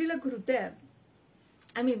because Srila Gurudev,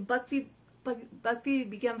 Bhakti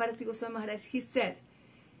Vigyan Bharati Goswami Maharaj, he said,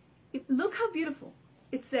 look how beautiful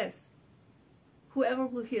it says, whoever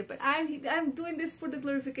will hear. But I'm doing this for the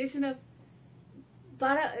glorification of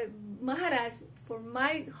Maharaj, for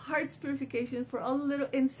my heart's purification, for all the little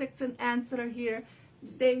insects and ants that are here.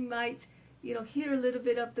 They might, hear a little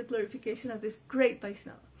bit of the glorification of this great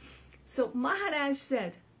Vaishnava. So Maharaj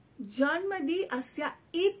said, Janmadi asya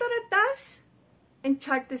itaratash and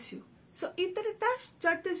chartasyu. So itaratash,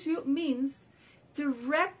 chartasyu means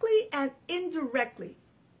directly and indirectly.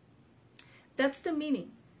 That's the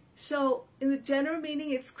meaning. So in the general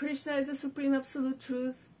meaning, it's Krishna is the Supreme Absolute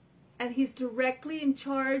Truth, and he's directly in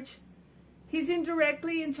charge. He's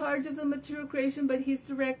indirectly in charge of the material creation, but he's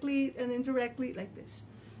directly and indirectly like this.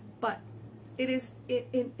 But it is,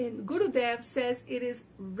 in Gurudev says, it is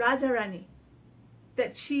Radharani,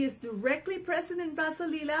 that she is directly present in Rasa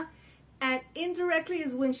Leela, and indirectly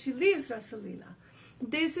is when she leaves Rasa Leela.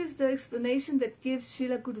 This is the explanation that gives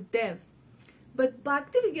Srila Gurudev. But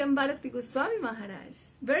Bhakti Vigyan Bharati Goswami Maharaj,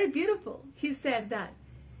 very beautiful, he said that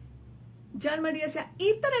Janmadiyasya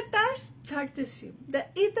itaratash chartasyu. The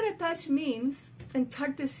itaratash means, and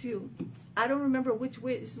chartasyu, I don't remember which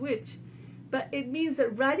is which, but it means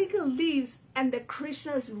that Radhika leaves and that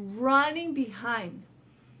Krishna is running behind.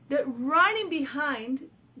 That running behind,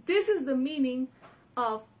 this is the meaning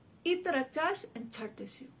of itaratash and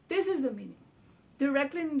chartasyu. This is the meaning.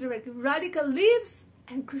 Directly and indirectly. Radhika leaves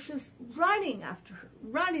and Krishna's running after her,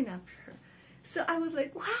 running after her. So I was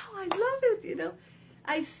like, wow, I love it,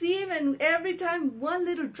 I see him, and every time one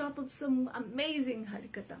little drop of some amazing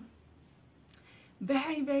Harikatha.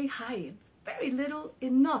 Very, very high, very little,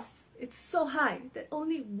 enough It's so high that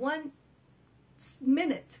only 1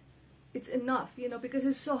 minute it's enough, you know, because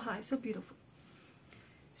it's so high, so beautiful.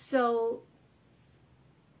 So,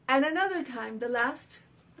 and another time, the last,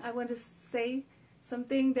 I want to say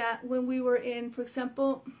something that when we were in, for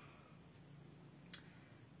example,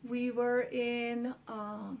 we were in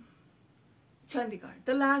Chandigarh.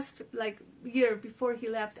 The last year before he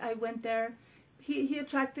left, I went there. He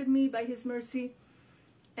attracted me by his mercy,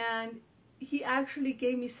 and he actually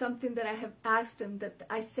gave me something that I have asked him, that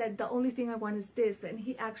I said the only thing I want is this, and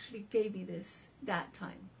he actually gave me this that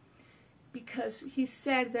time. Because he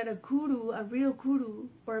said that a guru, a real guru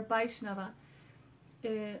or a Vaishnava,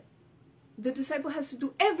 the disciple has to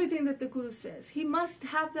do everything that the guru says. He must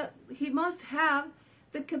have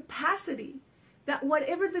the capacity that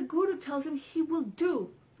whatever the guru tells him, he will do.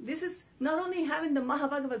 This is not only having the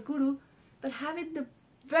Mahabhagavat guru, but having the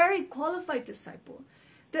very qualified disciple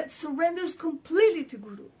that surrenders completely to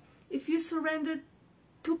guru. If you surrender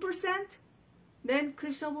 2%, then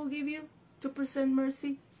Krishna will give you 2%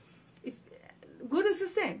 mercy. If guru is the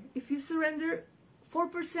same. If you surrender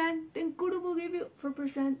 4%, then guru will give you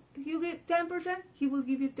 4%. If you give 10%, he will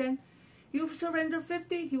give you 10. You surrender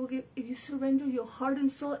 50, he will give. If you surrender your heart and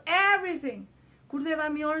soul, everything, Gurudev,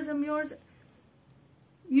 I'm yours.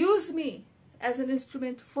 Use me as an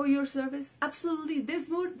instrument for your service. Absolutely, this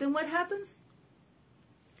mood. Then what happens?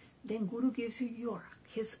 Then Guru gives you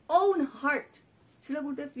his own heart. Srila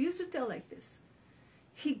Gurudev used to tell like this.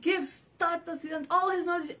 He gives Tata Siddhanta, all his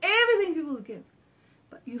knowledge, everything he will give.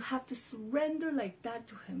 But you have to surrender like that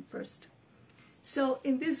to him first. So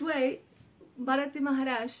in this way, Bharati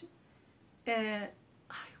Maharaj,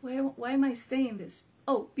 why am I saying this?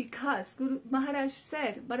 Oh, because Guru Maharaj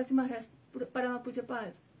said, Bharati Maharaj, Parama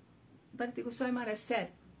Pujyapad, Bharati Goswami Maharaj said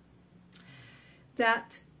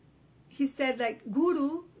that he said, like,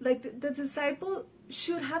 Guru, like the disciple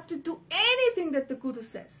should have to do anything that the Guru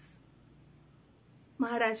says.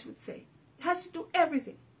 Maharaj would say, he has to do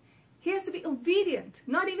everything. He has to be obedient,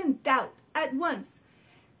 not even doubt, at once.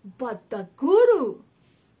 But the Guru,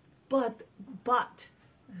 but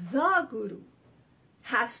the Guru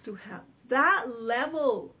has to have that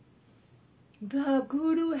level. The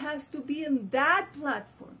Guru has to be in that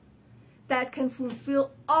platform that can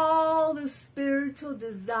fulfill all the spiritual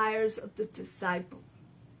desires of the disciple.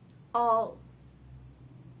 All.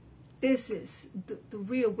 This is the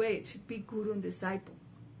real way it should be, Guru and disciple.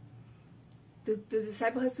 The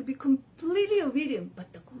disciple has to be completely obedient,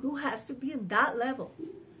 but the Guru has to be in that level,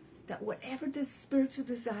 that whatever the spiritual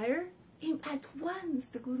desire, at once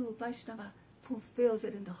the Guru Vaishnava fulfills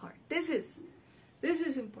it in the heart. This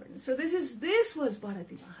is important. So this was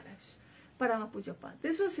Bharati Maharaj, Parama Pujyapad.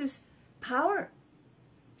 This was his power.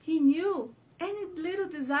 He knew any little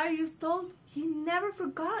desire you told, he never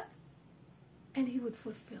forgot, and he would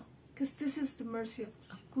fulfill. Because this is the mercy of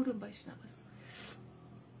Guru Vaishnavas.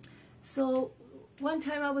 So one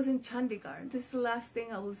time I was in Chandigarh. This is the last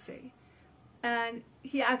thing I will say. And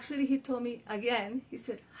he told me again, he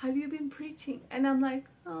said, have you been preaching? And I'm like,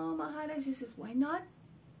 oh, Maharaj. He says, why not?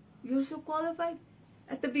 You're so qualified.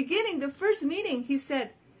 At the beginning, the first meeting, he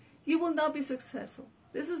said, you will not be successful.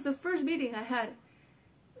 This was the first meeting I had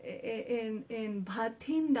in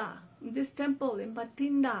Bhatinda, in this temple in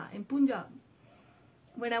Bhatinda, in Punjab.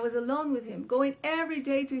 When I was alone with him, going every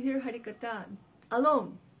day to hear Harikatha,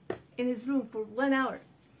 alone, in his room for 1 hour,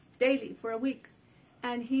 daily, for a week.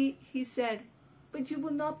 And he said, but you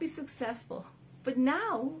will not be successful. But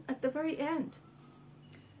now, at the very end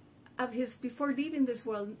of his, before leaving this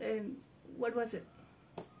world, and what was it?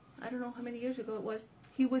 I don't know how many years ago it was.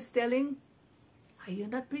 He was telling, are you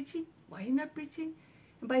not preaching? Why are you not preaching?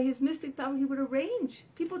 And by his mystic power, he would arrange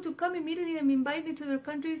people to come immediately and invite me to their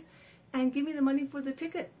countries and give me the money for the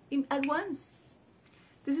ticket at once.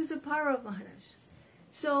 This is the power of Maharaj.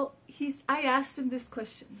 So I asked him this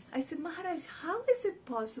question. I said, Maharaj, how is it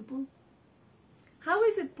possible? How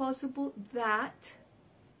is it possible that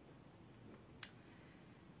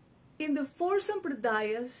in the 4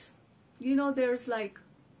 sampradayas, you know, there's like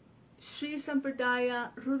Sri Sampradaya,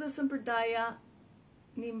 Rudra Sampradaya,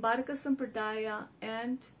 Nimbarka Sampradaya,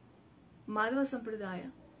 and Madhava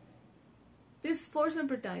Sampradaya. These 4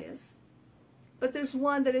 sampradayas. But there's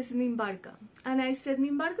one that is Nimbarka. And I said,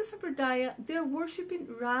 Nimbarka Sampradaya, they're worshipping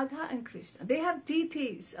Radha and Krishna. They have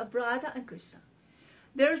deities of Radha and Krishna.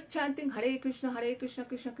 They're chanting Hare Krishna,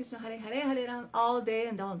 Krishna Krishna, Hare Hare, Hare Ram all day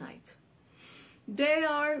and all night. They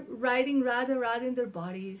are riding Radha in their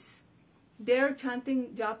bodies. They're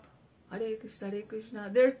chanting Jap, Hare Krishna, Hare Krishna.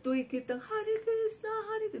 They're doing Kirtan, Hare Krishna,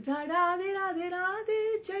 Radhe, Radhe,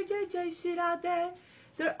 Radhe, Jai Jai Jai Shri Radhe.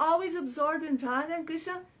 They're always absorbed in Radha and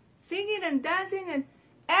Krishna, singing and dancing,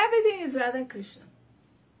 Everything is Radha and Krishna.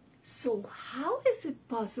 So how is it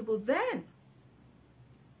possible then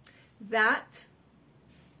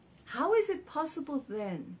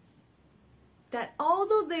that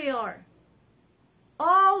although they are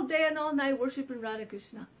all day and all night worshiping Radha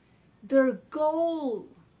Krishna, their goal,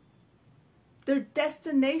 their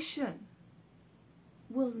destination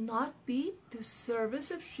will not be the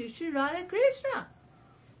service of Shri Shri Radha Krishna,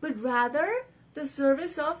 but rather the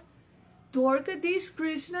service of Dwarkadish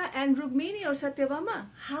Krishna and Rukmini or Satyabhama.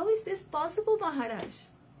 How is this possible, Maharaj?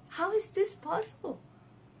 How is this possible?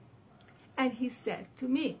 And he said to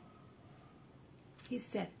me,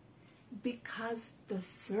 because the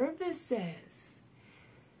services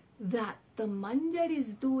that the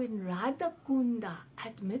Manjaris do in Radha Kunda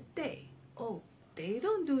at midday, they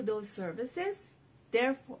don't do those services,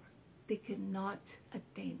 therefore they cannot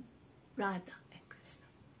attain Radha and Krishna.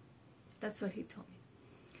 That's what he told me.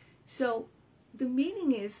 So the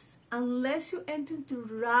meaning is, unless you enter into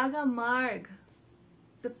Raga Marg,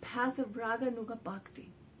 the path of Raga Nuga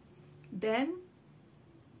Bhakti, then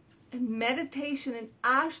in meditation and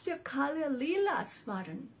Ashtakala Leela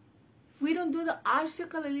Smaran, if we don't do the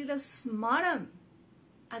Ashtakala Leela Smaran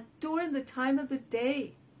during the time of the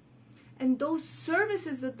day, and those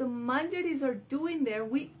services that the Manjaris are doing there,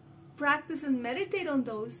 we practice and meditate on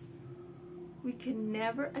those, we can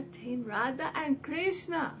never attain Radha and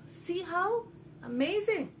Krishna. See how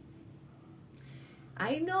amazing?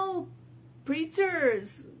 I know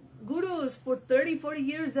preachers, gurus for 30, 40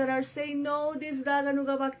 years that are saying, no, this Raga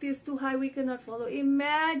Nuga Bhakti is too high, we cannot follow.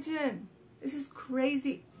 Imagine. This is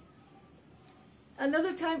crazy.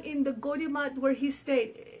 Another time in the Gaudiya where he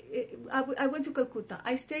stayed, I went to Calcutta.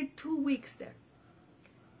 I stayed 2 weeks there.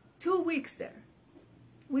 2 weeks there.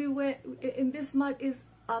 We went, in this mat is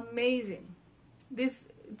amazing. This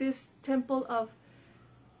temple of,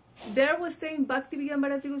 there was staying Bhakti Vigyan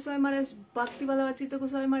Bharati Goswami Maharaj, Bhakti Vallabhachita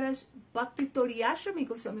Goswami Maharaj, Bhakti Toriyashrami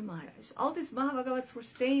Goswami Maharaj. All these Mahavagavats were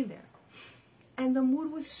staying there. And the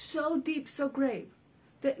mood was so deep, so grave,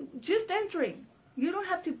 that just entering, you don't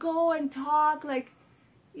have to go and talk like,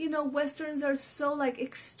 you know, Westerns are so like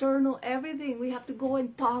external, everything. We have to go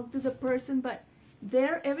and talk to the person, but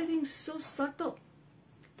there everything's so subtle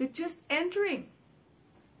that just entering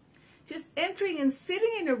and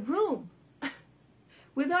sitting in a room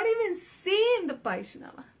without even seeing the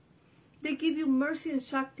Vaishnava. They give you mercy and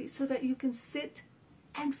Shakti so that you can sit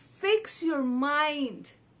and fix your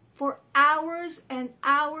mind for hours and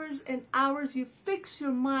hours and hours. You fix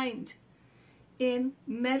your mind in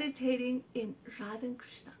meditating in Radha and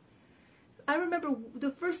Krishna. I remember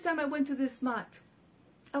the first time I went to this mat,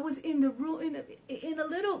 I was in the room, in a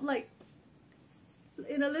little like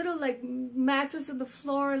mattress on the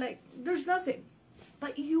floor, like there's nothing,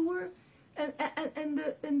 but you were,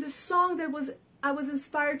 and the song that was, I was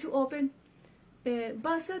inspired to open,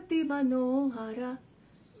 Basati Manohara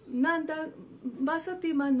Nanda,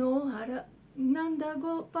 Basati Manohara Nanda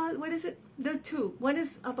Gopal. What is it? There are two. One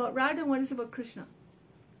is about Radha and one is about Krishna.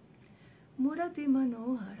 Murati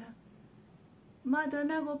Manohara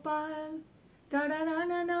Madana Gopal Tarana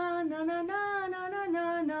na na na na na na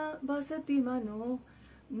na na Basati Mano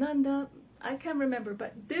Nanda. I can't remember,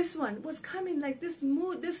 but this one was coming like this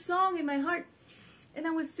mood, this song in my heart, and I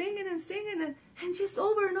was singing and just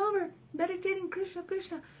over and over meditating Krishna,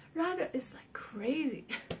 Krishna. Radha is like crazy.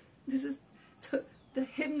 This is the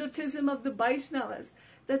hypnotism of the Vaishnavas,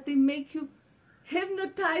 that they make you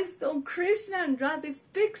hypnotized on Krishna and Radha. They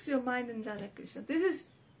fix your mind in Radha Krishna. This is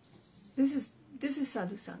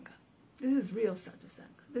sadhu sangha. This is real sadhu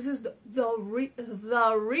sangha. This is the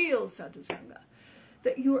real sadhu sangha.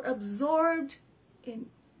 That you're absorbed in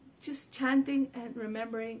just chanting and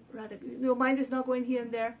remembering Radha. Your mind is not going here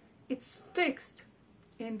and there. It's fixed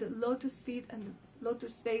in the lotus feet and the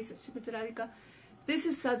lotus face of Srimati Radhika. This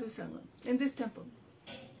is sadhu sangha in this temple.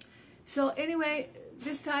 So anyway,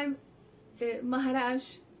 this time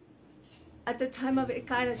Maharaj, at the time of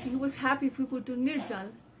Ekadashi, he was happy if we would do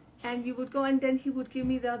Nirjal, and you would go and then he would give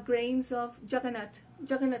me the grains of Jagannath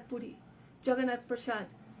Puri, Jagannath Prasad.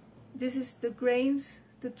 This is the grains,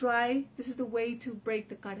 the dry, this is the way to break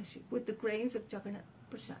the Kadashi, with the grains of Jagannath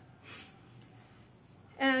Prasad.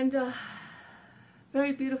 And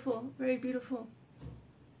very beautiful, very beautiful.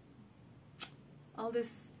 All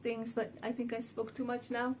these things, but I think I spoke too much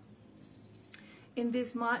now. In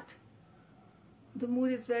this mat, the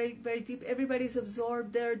mood is very, very deep. Everybody's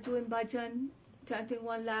absorbed there doing bhajan, chanting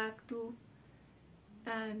 1 lakh, 2,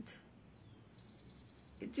 and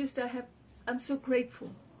it just, I'm so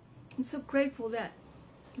grateful. I'm so grateful that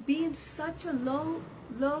being such a low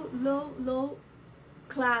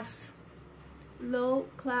class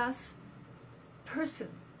person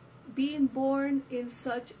being born in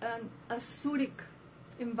such an asuric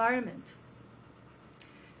environment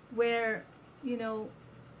where, you know,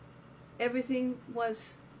 everything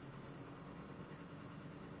was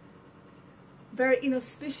very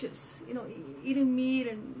inauspicious, you know, eating meat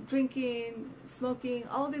and drinking, smoking,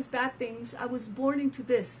 all these bad things. I was born into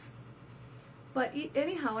this. But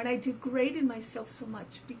anyhow, and I degraded myself so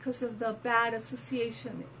much because of the bad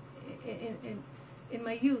association in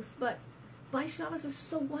my youth. But Vaishnavas are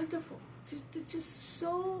so wonderful. They're just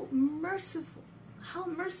so merciful. How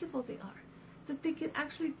merciful they are. That they can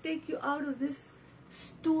actually take you out of this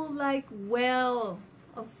stool-like well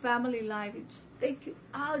of family life. It's take you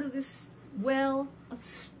out of this well of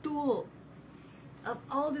stool, of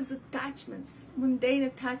all these attachments, mundane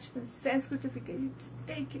attachments, sense gratification. Just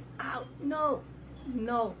take it out. No,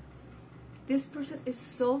 no. This person is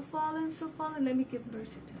so fallen, let me give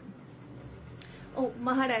mercy to him. Oh,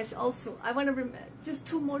 Maharaj also, I want to remember just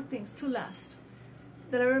two more things, two last,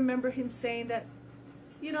 that I remember him saying that,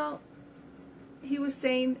 you know, he was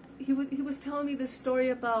saying, he was telling me the story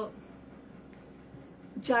about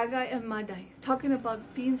Jagai and Madai, talking about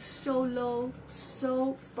being so low,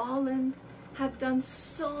 so fallen, had done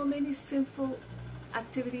so many sinful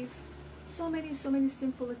activities, so many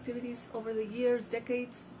sinful activities over the years,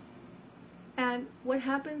 decades. And what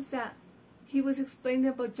happens that he was explaining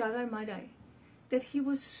about Jagai and Madai, that he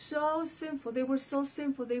was so sinful, they were so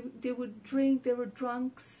sinful, they would drink, they were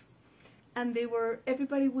drunks, and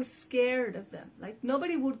everybody was scared of them. Like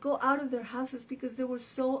nobody would go out of their houses because they were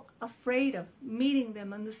so afraid of meeting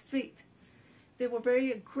them on the street. They were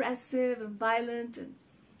very aggressive and violent and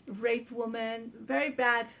raped women, very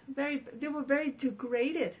bad, they were very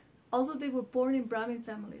degraded, although they were born in Brahmin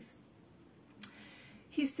families.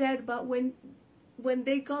 He said, but when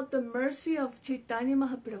they got the mercy of Chaitanya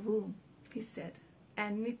Mahaprabhu, he said,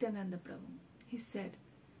 and Nityananda Prabhu, he said,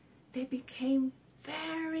 they became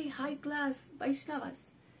very high class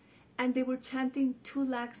Vaishnavas, and they were chanting 2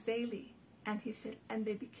 lakhs daily. And he said, and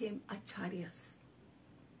they became acharyas.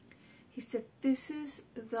 He said, this is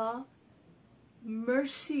the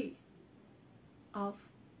mercy of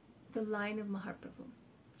the line of Mahaprabhu.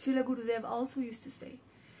 Srila Gurudev also used to say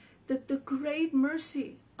that the great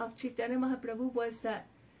mercy of Chaitanya Mahaprabhu was that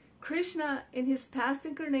Krishna, in his past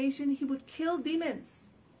incarnation, he would kill demons,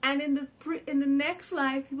 and in the next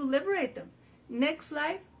life he will liberate them. Next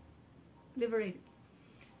life, liberated.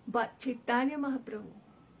 But Chaitanya Mahaprabhu,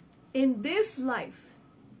 in this life,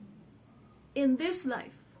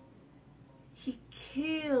 he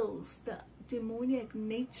kills the demoniac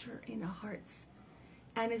nature in our hearts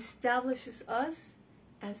and establishes us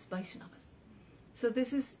as Vaishnavas. So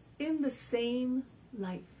this is in the same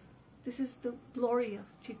life. This is the glory of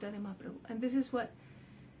Chaitanya Mahaprabhu. And this is what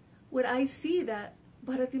I see, that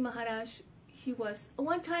Bharati Maharaj,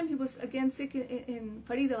 one time he was again sick in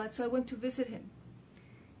Faridabad, so I went to visit him.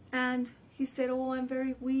 And he said, oh, I'm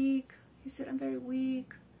very weak. He said, I'm very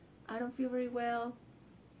weak. I don't feel very well.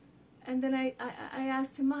 And then I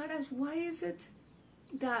asked him, Maharaj, why is it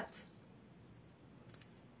that,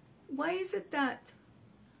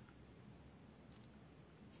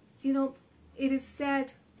 you know, it is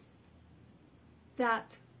said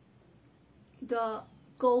that the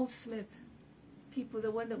goldsmith people,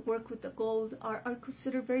 the one that work with the gold, are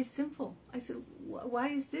considered very sinful. I said, why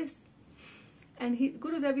is this? And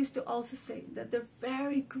Gurudev used to also say that they're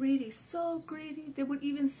very greedy, so greedy, they would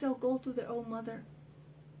even sell gold to their own mother.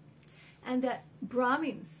 And that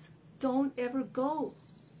Brahmins don't ever go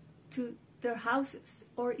to their houses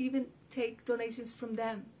or even take donations from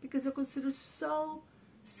them because they're considered so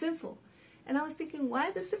sinful. And I was thinking, why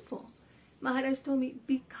are they sinful? Maharaj told me,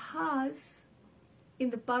 because in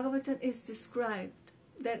the Bhagavatam it's described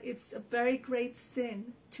that it's a very great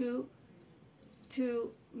sin to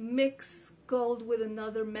mix gold with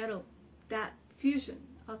another metal. That fusion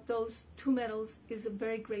of those two metals is a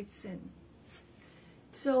very great sin.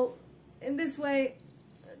 So in this way,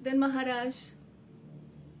 then Maharaj,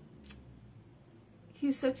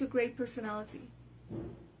 he's such a great personality.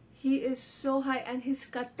 He is so high, and his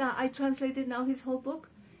kata, I translated now his whole book,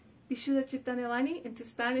 Vishuddha Chaitanyavani, into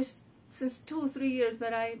Spanish since 2 or 3 years,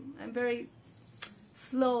 but I'm very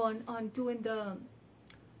slow on doing the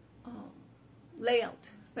layout.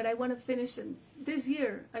 But I want to finish, and this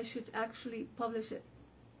year I should actually publish it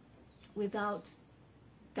without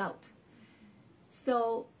doubt.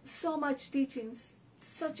 So much teachings,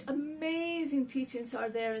 such amazing teachings are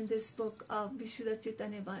there in this book of Vishuddha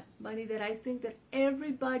Chaitanyavani that I think that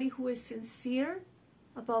everybody who is sincere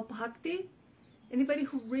about bhakti, anybody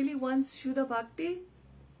who really wants Shuddha Bhakti,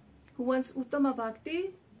 who wants Uttama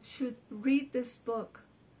Bhakti, should read this book.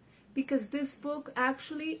 because this book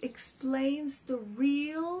actually explains the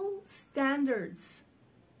real standards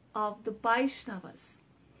of the Vaishnavas.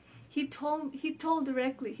 He told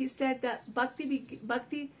directly, he said that Bhaktivedanta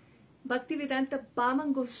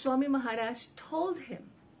Bhaman Goswami Maharaj told him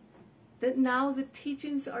that now the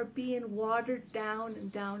teachings are being watered down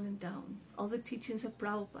and down and down. All the teachings of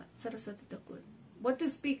Prabhupada, Saraswati Thakur. What to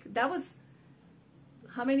speak? That was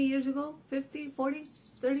how many years ago? 50, 40,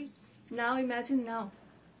 30? Now imagine now.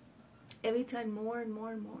 Every time more and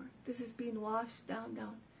more and more. This is being washed down.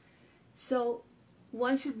 So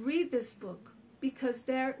one should read this book, because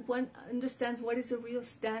there one understands what is the real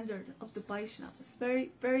standard of the Vaishnavas.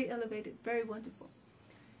 Very, very elevated, very wonderful.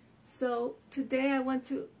 So today I want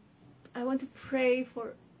to pray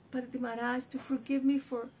for Bharati Maharaj to forgive me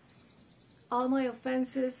for all my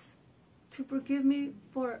offenses, to forgive me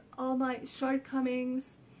for all my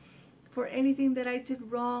shortcomings, for anything that I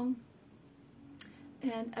did wrong.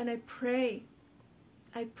 And I pray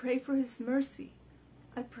for his mercy.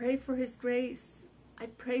 I pray for his grace. I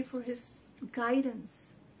pray for his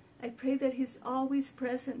guidance. I pray that he's always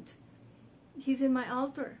present. He's in my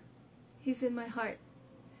altar. He's in my heart.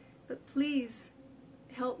 But please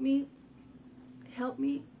help me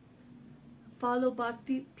follow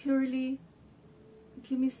bhakti purely.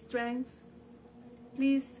 Give me strength.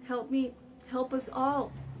 Please help me. Help us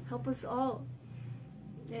all. Help us all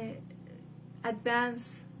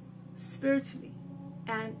advance spiritually,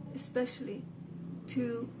 and especially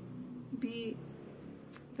to be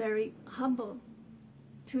very humble,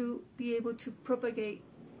 to be able to propagate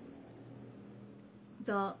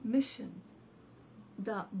the mission,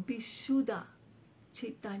 the Vishuddha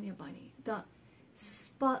Chaitanya Bani, the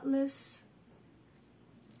spotless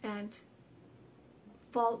and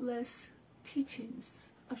faultless teachings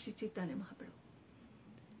of Sri Chaitanya Mahaprabhu.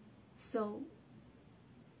 So,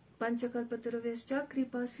 Panchakalpataruvescha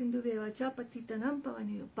kripa sindhuvevacha patitanam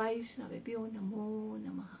pavanyo Vaishnavebhyo namo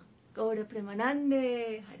namaha. Gaura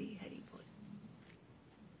Premanande Hari Hari.